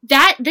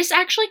 this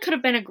actually could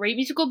have been a great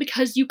musical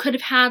because you could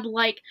have had,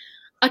 like,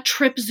 a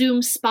Trip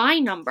Zoom spy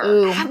number.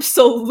 Ooh.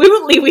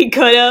 Absolutely, we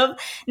could have.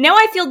 Now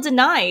I feel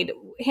denied.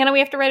 Hannah, we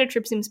have to write a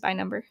Trip Zoom spy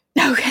number.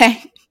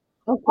 Okay.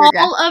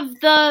 All of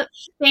the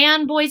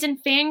fanboys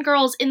and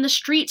fangirls in the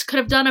streets could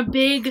have done a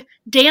big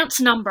dance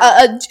number.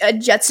 A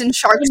Jetson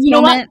Sharks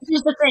moment.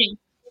 Here's the thing.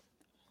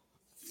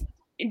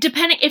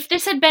 Depending, if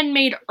this had been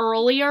made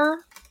earlier,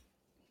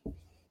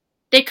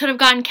 they could have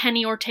gotten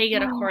Kenny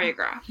Ortega to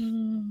choreograph.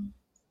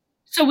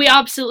 So we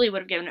absolutely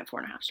would have given it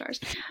 4.5 stars.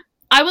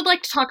 I would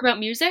like to talk about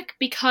music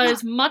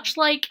because much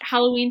like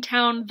Halloween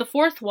Town, the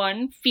 4th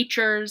one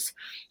features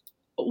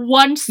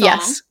one song.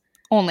 Yes,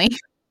 only.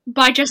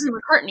 By Jesse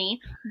McCartney.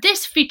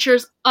 This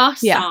features a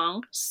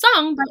song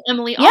sung by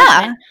Emily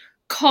Osment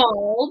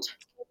called...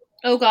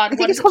 Oh god, I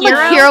think it's called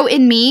like Hero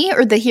in Me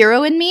or The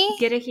Hero in Me.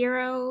 Get a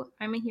hero,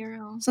 I'm a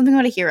hero. Something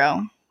about a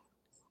hero.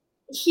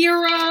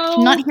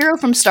 Hero. Not Hero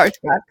from Star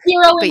Trek.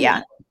 Hero but in yeah.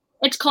 Me.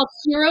 It's called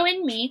Hero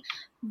in Me.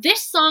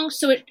 This song,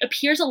 so it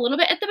appears a little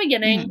bit at the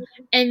beginning,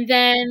 and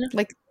then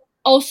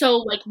also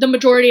like the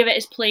majority of it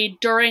is played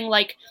during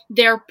like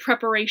their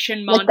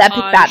preparation montage like the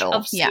epic battle.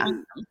 of Yeah.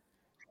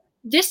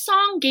 This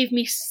song gave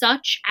me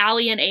such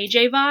Allie and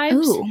AJ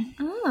vibes. Ooh.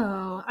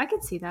 Oh, I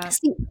could see that.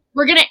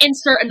 We're gonna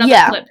insert another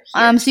Yeah. clip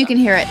here, So you can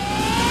hear it.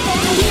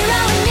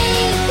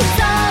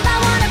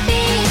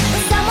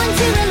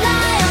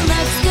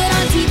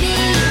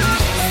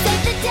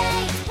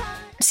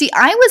 See,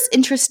 I was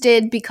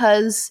interested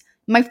because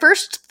my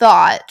first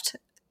thought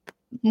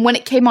when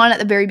it came on at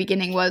the very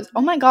beginning was,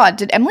 oh my god,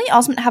 did Emily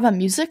Osment have a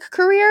music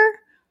career?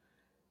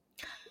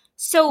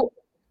 So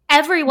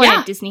everyone Yeah,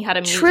 at Disney had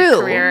a music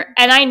true. career.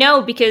 And I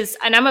know because,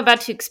 and I'm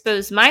about to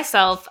expose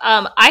myself,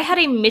 I had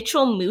a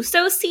Mitchell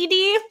Musso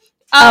CD.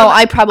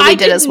 I probably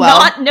did as well.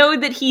 I did not know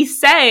that he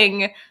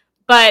sang,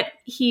 but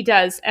he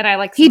does, and I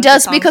like some He of his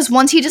does songs. because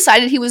once he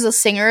decided he was a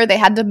singer, they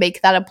had to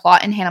make that a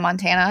plot in Hannah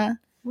Montana.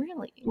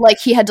 Really? Like,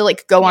 he had to,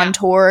 like, go Yeah. on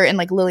tour, and,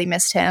 like, Lily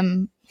missed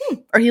him.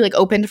 Or he, like,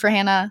 opened for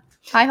Hannah.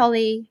 Hi,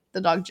 Holly.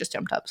 The dog just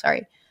jumped up.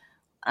 Sorry.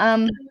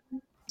 But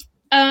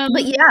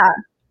yeah.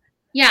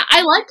 Yeah,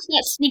 I liked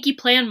that sneaky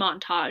plan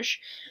montage.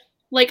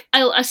 Like,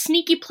 a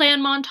sneaky plan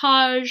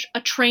montage,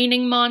 a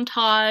training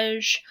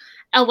montage,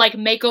 a, like,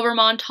 makeover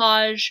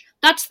montage.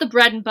 That's the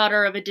bread and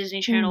butter of a Disney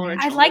Channel Mhm.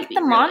 original I liked movie,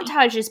 the really.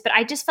 montages, but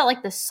I just felt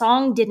like the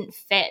song didn't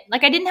fit.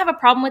 Like, I didn't have a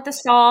problem with the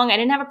song. I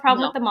didn't have a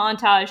problem No. with the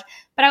montage.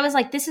 But I was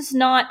like, this is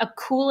not a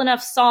cool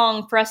enough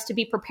song for us to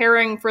be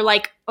preparing for,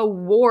 like, a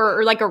war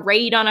or, like, a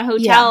raid on a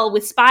hotel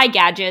with spy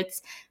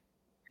gadgets.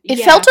 It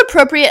Yeah. felt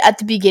appropriate at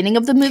the beginning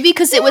of the movie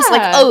because it was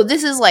like, Yeah. oh,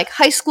 this is, like,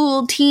 high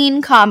school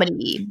teen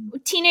comedy.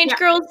 Teenage Yeah.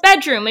 girl's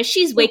bedroom as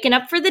she's waking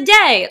up for the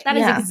day. That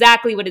is Yeah.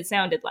 exactly what it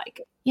sounded like.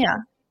 Yeah.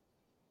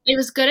 It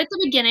was good at the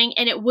beginning,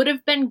 and it would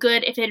have been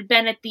good if it had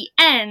been at the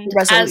end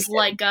as, Resolution.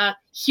 like, a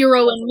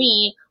hero and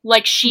me.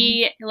 Like,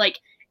 she, like,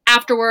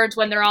 afterwards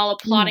when they're all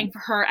applauding for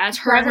her as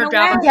her and her Driving dad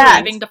are around. Yes,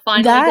 driving to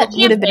finally That go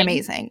would have been camping.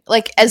 amazing.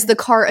 Like, as the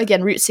car,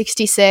 again, Route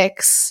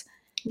 66.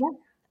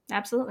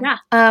 Absolutely. Yeah.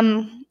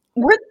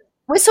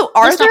 So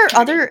are Let's not there party.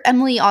 other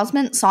Emily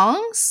Osment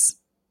songs?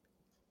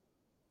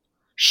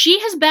 She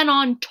has been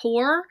on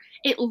tour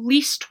at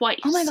least twice.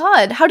 Oh my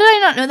god, how did I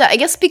not know that? I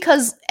guess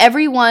because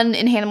everyone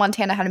in Hannah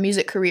Montana had a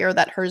music career,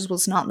 that hers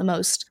was not the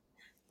most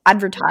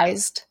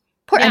advertised.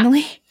 Poor Yeah.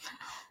 Emily.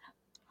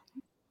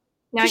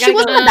 Now I She gotta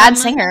wasn't go. a bad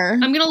singer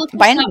I'm gonna look this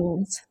by any up.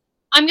 means.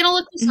 I'm gonna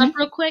look this up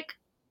real quick.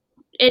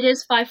 It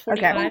is 5:45.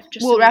 Okay,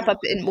 Just we'll so wrap you up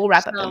in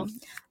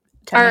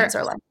 10 Are- minutes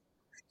or less.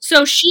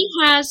 So she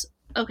has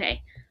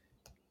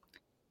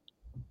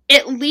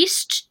at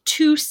least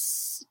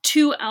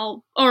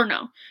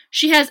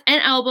she has an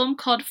album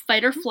called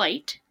Fight or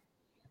Flight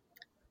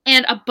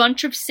and a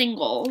bunch of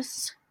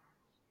singles.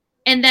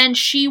 And then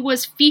she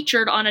was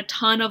featured on a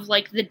ton of,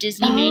 like, the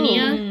Disney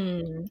Mania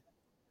Mm.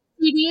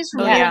 CDs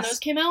from Oh, when yes. those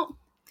came out.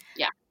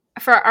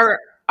 For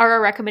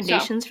our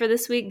recommendations for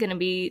this week going to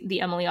be the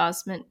Emily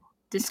Osment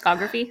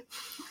discography?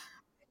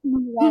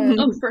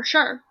 Oh, for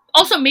sure.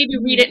 Also, maybe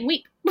read it and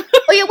weep. Oh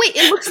yeah, wait,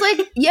 it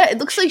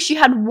looks like she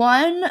had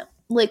one,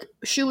 like,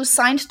 she was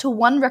signed to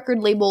one record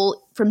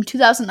label from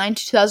 2009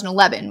 to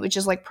 2011, which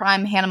is, like,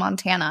 prime Hannah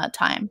Montana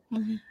time.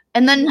 Mhm.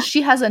 And then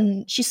she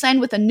signed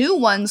with a new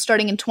one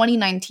starting in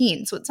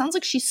 2019. So it sounds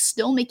like she's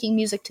still making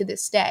music to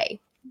this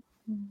day.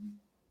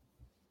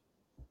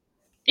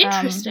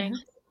 Interesting.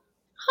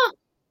 Huh.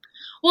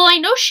 Well, I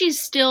know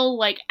she's still,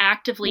 like,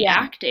 actively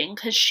acting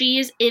because she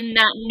is in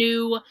that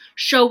new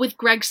show with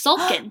Greg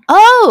Sulkin.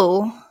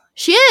 Oh,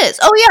 she is.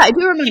 Oh yeah, I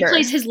do She remember.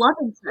 plays his love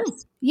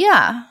interest.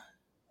 Yeah.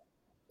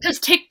 Because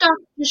TikTok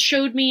just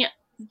showed me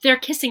their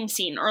kissing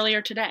scene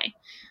earlier today.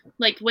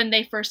 Like, when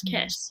they first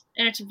kiss.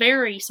 And it's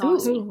very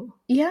saucy. Ooh.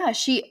 Yeah,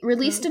 she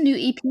released a new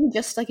EP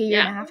just like a year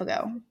and a half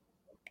ago.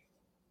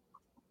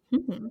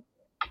 Hmm.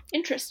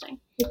 Interesting.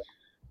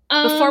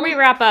 Before we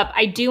wrap up,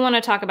 I do want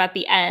to talk about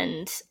the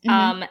end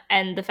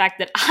and the fact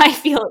that I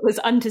feel it was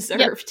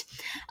undeserved.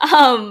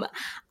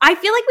 I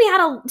feel like we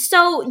had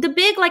so the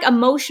big, like,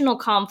 emotional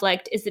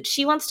conflict is that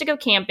she wants to go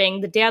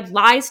camping. The dad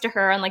lies to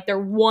her on, like, their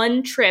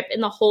one trip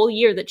in the whole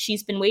year that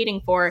she's been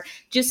waiting for,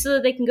 just so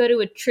that they can go to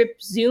a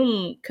trip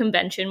Zoom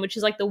convention, which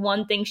is, like, the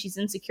one thing she's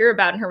insecure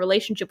about in her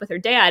relationship with her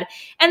dad.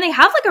 And they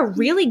have,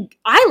 like,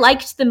 I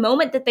liked the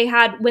moment that they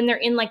had when they're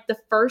in, like, the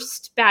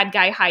first bad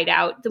guy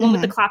hideout, the one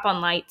with the clap on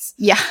lights.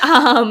 Yeah.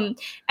 And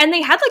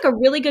they had, like, a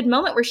really good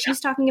moment where she's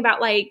talking about,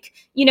 like,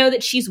 you know,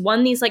 that she's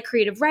won these, like,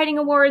 creative writing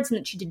awards and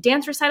that she did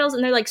dance recitals,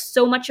 and they're, like,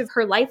 so much of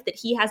her life that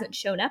he hasn't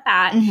shown up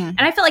at.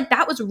 And I feel like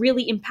that was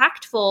really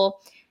impactful.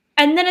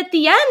 And then at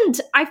the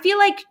end, I feel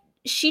like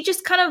she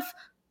just kind of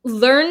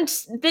learned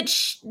that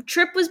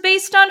Trip was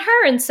based on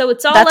her, and so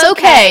it's all That's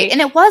okay.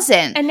 And it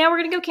wasn't. And now we're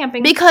gonna go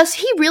camping. Because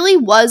he really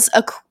was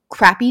a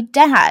crappy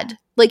dad.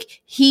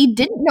 Like, he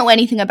didn't know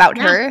anything about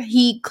her.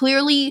 He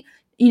clearly,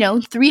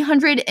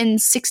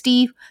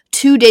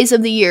 362 days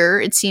of the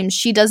year, it seems,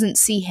 she doesn't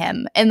see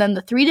him. And then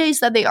the 3 days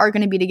that they are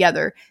going to be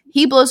together,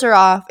 he blows her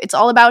off. It's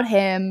all about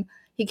him.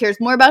 He cares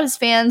more about his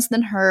fans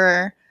than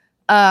her.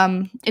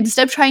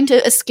 Instead of trying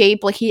to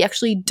escape, like, he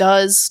actually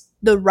does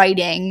the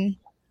writing.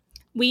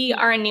 We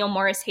are a Neil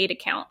Morris hate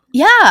account.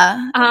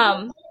 Yeah.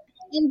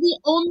 And the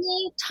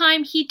only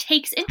time he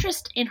takes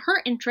interest in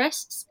her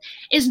interests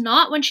is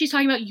not when she's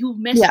talking about, you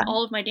missed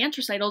all of my dance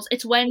recitals.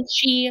 It's when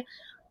she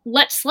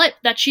lets slip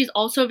that she's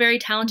also a very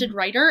talented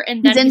writer,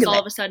 and then he's all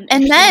of a sudden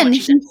and interested in then what he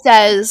she's in.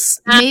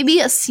 says, maybe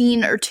a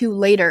scene or two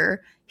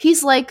later,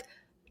 he's like,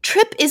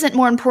 Trip isn't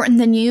more important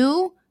than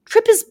you.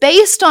 Trip is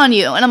based on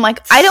you. And I'm like,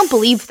 I don't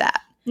believe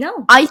that.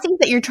 No. I think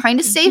that you're trying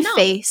to save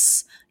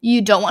face.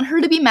 You don't want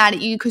her to be mad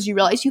at you because you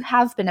realize you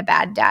have been a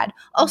bad dad.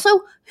 Also,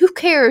 who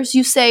cares?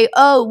 You say,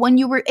 oh, when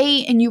you were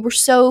 8 and you were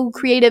so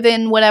creative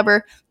in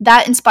whatever,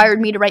 that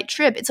inspired me to write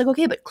Trip. It's like,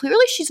 okay, but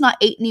clearly she's not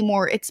 8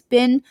 anymore. It's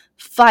been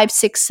 5,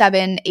 6,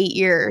 7, 8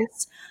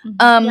 years.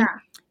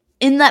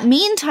 In that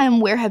meantime,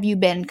 where have you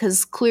been?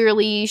 Because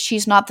clearly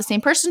she's not the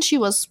same person she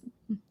was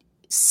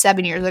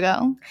 7 years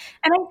ago.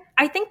 And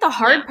I think the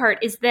hard part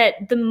is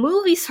that the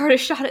movie sort of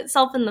shot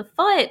itself in the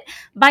foot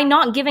by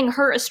not giving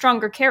her a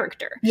stronger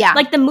character. Yeah.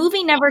 Like, the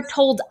movie never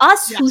told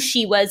us who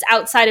she was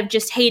outside of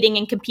just hating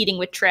and competing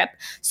with Trip.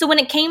 So when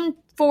it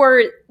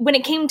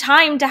came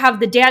time to have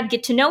the dad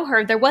get to know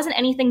her, there wasn't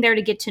anything there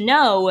to get to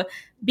know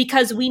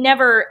because we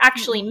never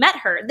actually met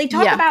her. They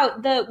talk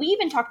about we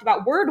even talked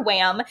about Word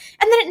Wham, and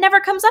then it never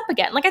comes up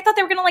again. Like, I thought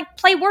they were going to, like,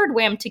 play Word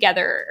Wham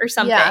together or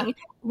something. Yeah.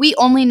 We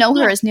only know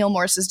her as Neil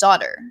Morris's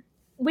daughter.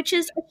 Which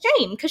is a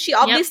shame, because she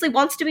obviously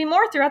wants to be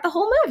more throughout the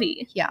whole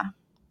movie. Yeah.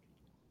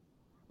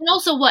 And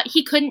also,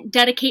 he couldn't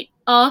dedicate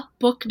a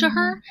book to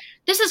her?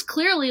 This is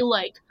clearly,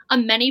 like, a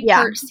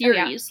many-part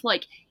series.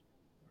 Like,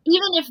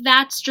 even if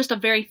that's just a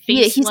very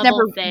face he's level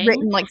never thing.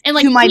 written, like, and,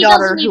 like, to my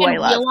daughter who I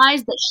love.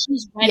 realize that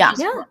she's read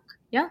his book.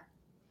 Yeah.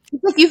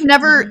 It's like you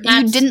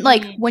didn't,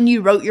 like, the- when you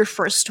wrote your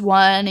first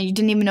one and you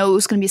didn't even know it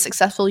was going to be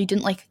successful, you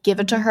didn't, like, give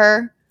it to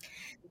her.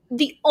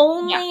 The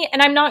only,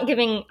 and I'm not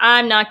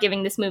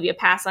giving this movie a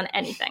pass on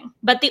anything,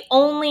 but the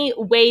only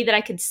way that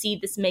I could see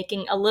this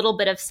making a little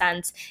bit of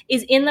sense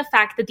is in the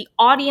fact that the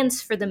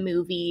audience for the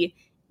movie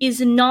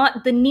is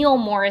not the Neil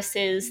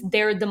Morrises,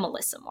 they're the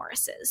Melissa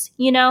Morrises,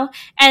 you know?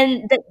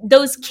 And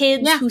those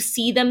kids who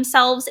see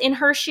themselves in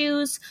her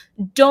shoes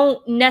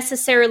don't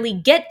necessarily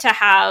get to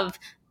have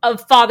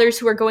of fathers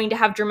who are going to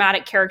have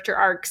dramatic character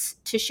arcs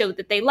to show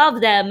that they love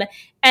them,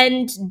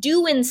 and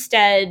do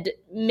instead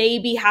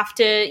maybe have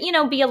to, you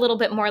know, be a little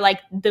bit more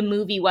like the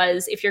movie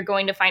was if you're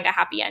going to find a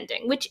happy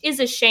ending, which is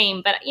a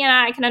shame. But,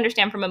 yeah, I can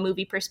understand from a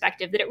movie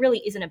perspective that it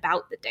really isn't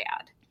about the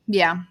dad.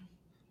 Yeah.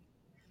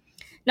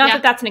 Not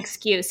that that's an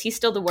excuse. He's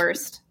still the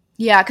worst.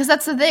 Yeah, because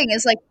that's the thing.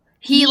 Is like,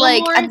 he, Neil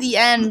like, Morris- at the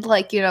end,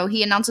 like, you know,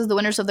 he announces the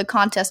winners of the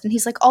contest, and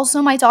he's like,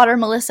 also my daughter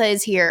Melissa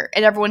is here,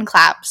 and everyone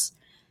claps.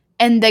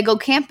 And they go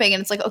camping,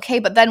 and it's like, okay,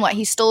 but then what?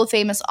 He's still a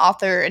famous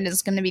author and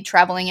is going to be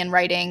traveling and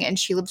writing, and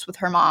she lives with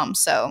her mom,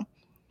 so.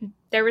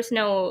 There was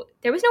no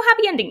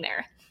happy ending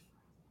there.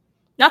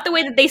 Not the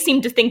way that they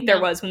seemed to think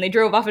there was when they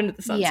drove off into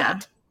the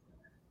sunset.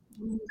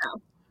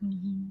 No.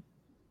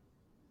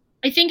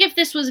 I think if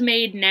this was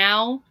made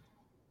now,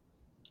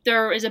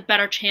 there is a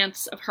better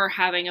chance of her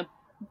having a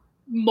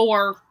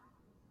more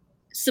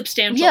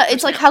substantial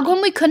It's like, how come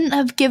we couldn't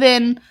have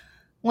given,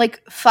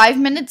 like, 5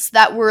 minutes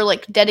that were,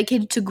 like,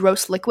 dedicated to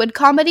gross liquid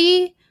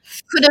comedy?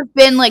 Could have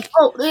been, like,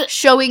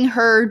 showing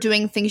her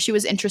doing things she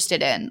was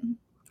interested in.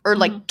 Or,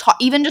 like,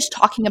 even just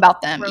talking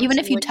about them. Gross even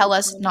if you tell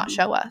us, liquid not comedy.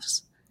 show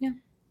us. Yeah.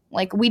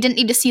 Like, we didn't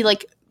need to see,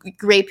 like,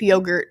 grape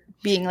yogurt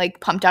being, like,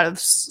 pumped out of,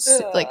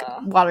 like,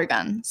 water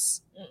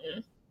guns.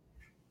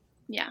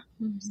 Yeah.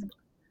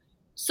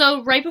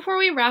 So right before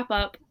we wrap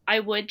up, I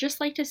would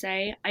just like to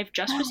say I've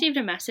just received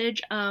a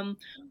message.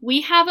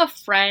 We have a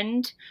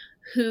friend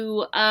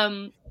who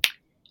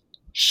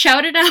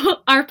shouted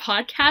out our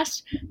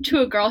podcast to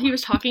a girl he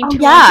was talking to.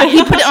 Yeah,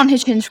 he put it on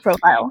his Hinge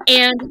profile.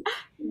 And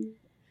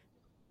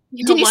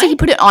Didn't you say he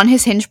put it on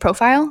his Hinge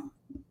profile?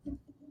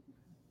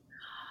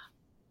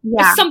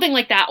 Yeah. Something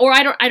like that. Or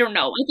I don't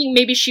know. I think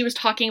maybe she was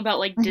talking about,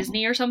 like,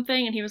 Disney or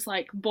something, and he was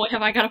like, boy,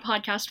 have I got a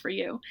podcast for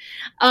you.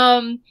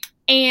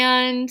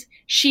 And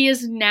she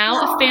is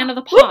now a fan of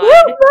the pod.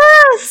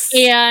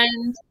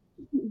 And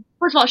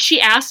first of all,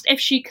 she asked if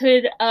she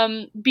could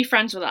be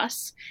friends with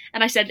us.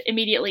 And I said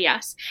immediately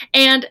yes.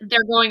 And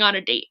they're going on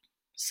a date.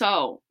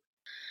 So,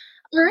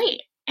 all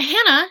right.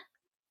 Hannah,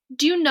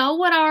 do you know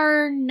what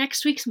our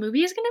next week's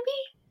movie is going to be?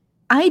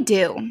 I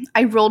do.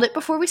 I rolled it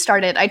before we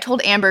started. I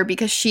told Amber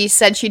because she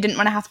said she didn't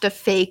want to have to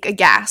fake a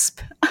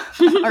gasp.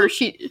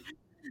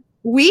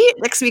 We,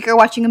 next week, are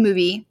watching a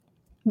movie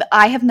that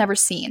I have never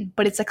seen,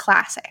 but it's a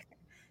classic.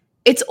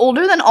 It's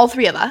older than all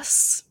three of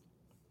us.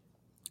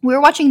 We're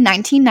watching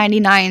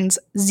 1999's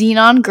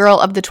Xenon Girl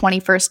of the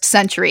 21st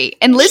Century,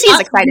 and Lizzie's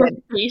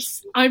excited.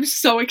 I'm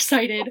so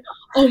excited.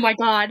 Oh my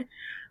god.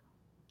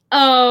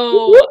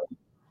 Oh.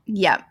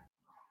 Yeah.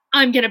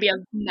 I'm gonna be a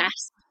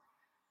mess.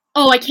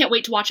 Oh, I can't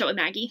wait to watch it with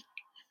Maggie.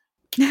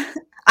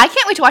 I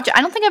can't wait to watch it.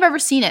 I don't think I've ever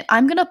seen it.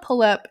 I'm gonna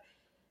pull up.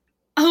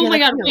 Oh my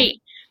god, too.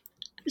 wait.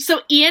 So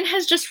Ian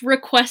has just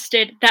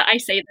requested that I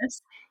say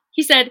this.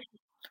 He said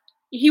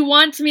he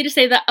wants me to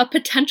say that a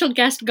potential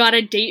guest got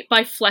a date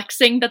by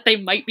flexing that they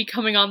might be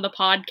coming on the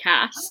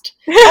podcast.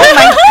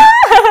 Oh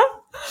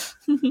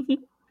my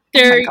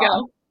There my you God.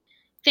 go.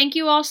 thank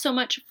you all so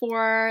much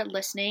for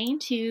listening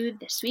to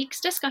this week's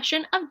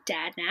discussion of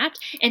Dadnapped.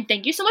 And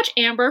thank you so much,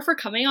 Amber, for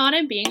coming on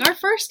and being our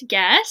first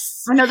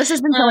guest. I know this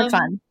has been so much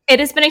fun. It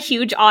has been a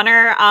huge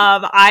honor.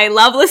 I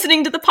love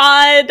listening to the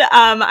pod.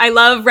 I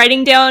love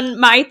writing down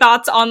my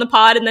thoughts on the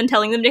pod and then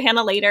telling them to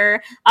Hannah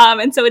later.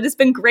 And so it has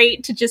been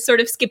great to just sort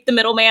of skip the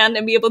middleman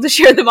and be able to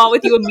share them all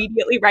with you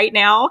immediately right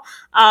now.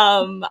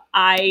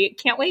 I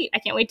can't wait. I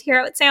can't wait to hear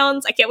how it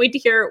sounds. I can't wait to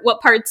hear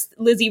what parts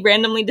Lizzie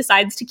randomly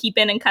decides to keep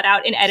in and cut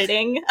out in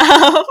editing.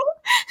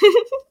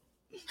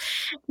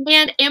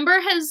 And Amber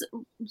has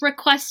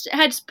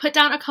put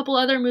down a couple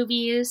other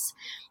movies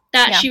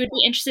that she would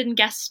be interested in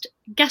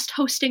guest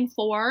hosting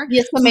for.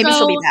 Yes, but maybe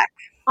she'll be back.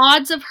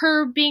 Odds of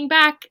her being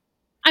back,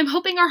 I'm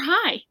hoping, are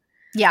high.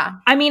 Yeah.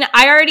 I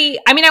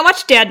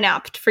watched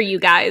Dadnapped for you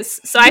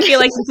guys, so I feel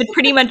like you could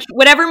pretty much,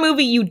 whatever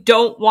movie you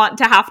don't want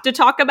to have to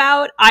talk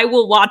about, I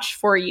will watch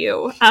for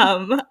you.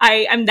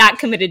 I'm that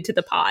committed to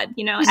the pod,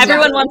 you know? Exactly.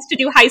 Everyone wants to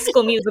do High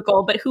School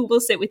Musical, but who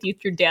will sit with you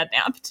through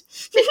Dadnapped?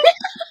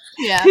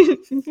 Yeah.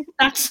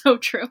 That's so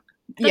true.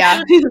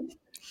 Yeah.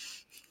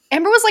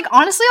 Amber was like,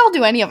 honestly, I'll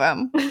do any of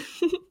them.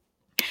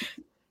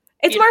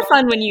 It's more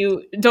fun when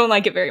you don't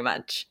like it very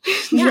much.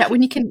 Yeah,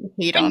 when you can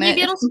hate on it.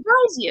 Maybe it'll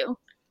surprise you.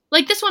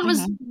 Like, this one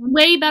was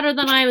way better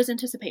than I was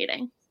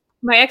anticipating.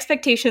 My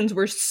expectations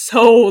were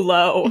so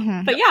low.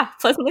 Mm-hmm. But yeah,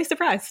 pleasantly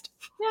surprised.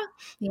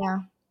 Yeah.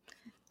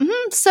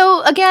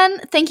 So, again,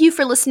 thank you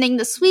for listening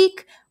this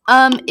week.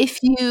 If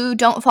you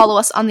don't follow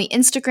us on the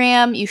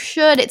Instagram, you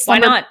should. Why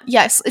not?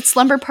 Yes, it's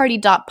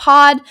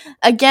slumberparty.pod.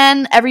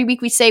 Again, every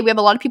week we say we have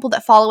a lot of people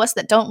that follow us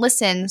that don't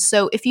listen.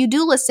 So if you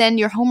do listen,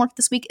 your homework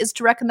this week is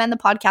to recommend the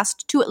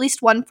podcast to at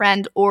least one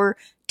friend or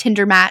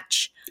Tinder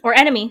match. Or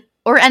enemy.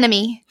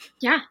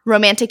 Yeah.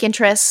 Romantic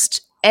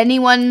interest.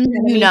 Anyone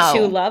Enemy you know.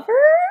 to lover?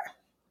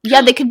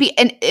 Yeah, they could be.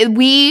 And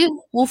we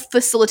will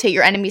facilitate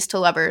your enemies to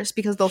lovers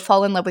because they'll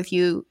fall in love with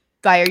you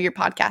via your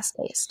podcast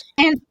taste.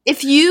 And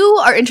if you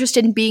are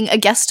interested in being a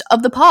guest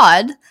of the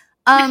pod,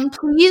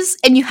 please,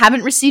 and you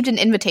haven't received an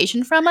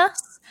invitation from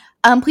us,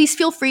 please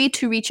feel free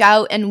to reach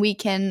out and we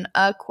can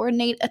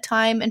coordinate a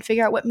time and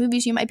figure out what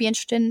movies you might be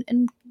interested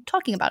in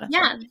talking about.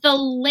 Yeah, the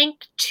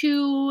link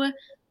to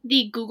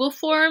the Google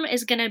form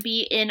is going to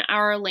be in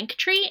our link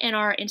tree in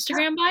our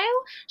Instagram bio.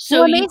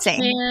 So you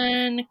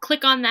can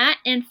click on that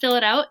and fill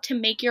it out to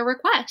make your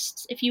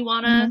requests if you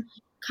want to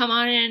come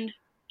on and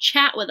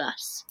chat with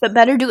us. But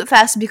better do it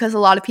fast because a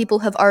lot of people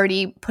have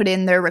already put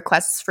in their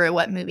requests for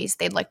what movies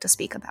they'd like to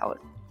speak about.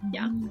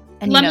 Yeah.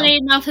 And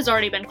Lemonade Mouth has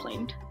already been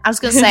claimed. I was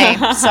going to say,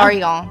 sorry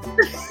y'all.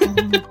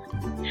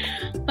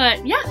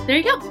 But yeah, there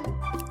you go.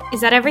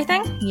 Is that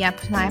everything?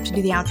 Yep, now I have to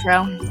do the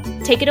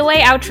outro. Take it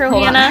away, outro,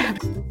 Hold Hannah.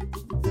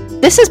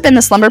 This has been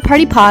the Slumber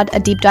Party Pod, a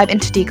deep dive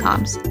into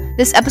dcoms.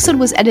 This episode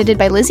was edited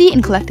by Lizzie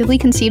and collectively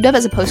conceived of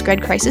as a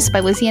post-grad crisis by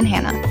Lizzie and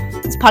Hannah.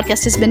 This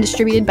podcast has been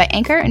distributed by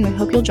Anchor, and we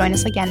hope you'll join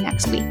us again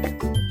next week.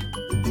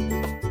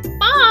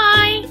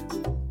 Bye!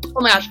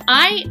 Oh my gosh,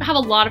 I have a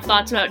lot of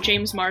thoughts about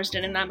James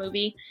Marsden in that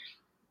movie.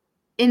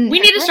 We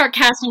need to start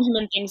casting him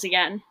in things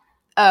again.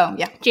 Oh,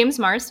 yeah. James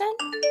Marsden?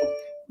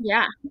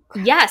 Yeah.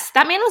 Yes,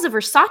 that man was a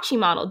Versace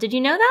model. Did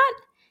you know that?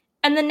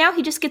 And then now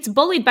he just gets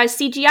bullied by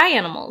CGI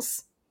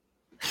animals.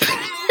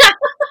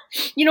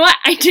 You know what?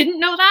 I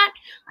didn't know that,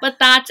 but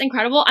that's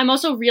incredible. I'm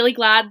also really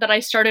glad that I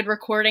started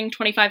recording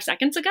 25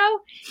 seconds ago,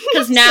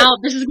 because now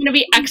this is going to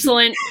be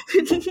excellent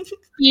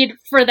feed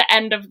for the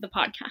end of the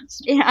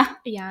podcast. Yeah.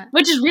 Yeah.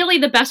 Which is really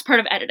the best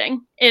part of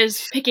editing,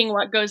 is picking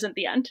what goes at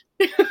the end.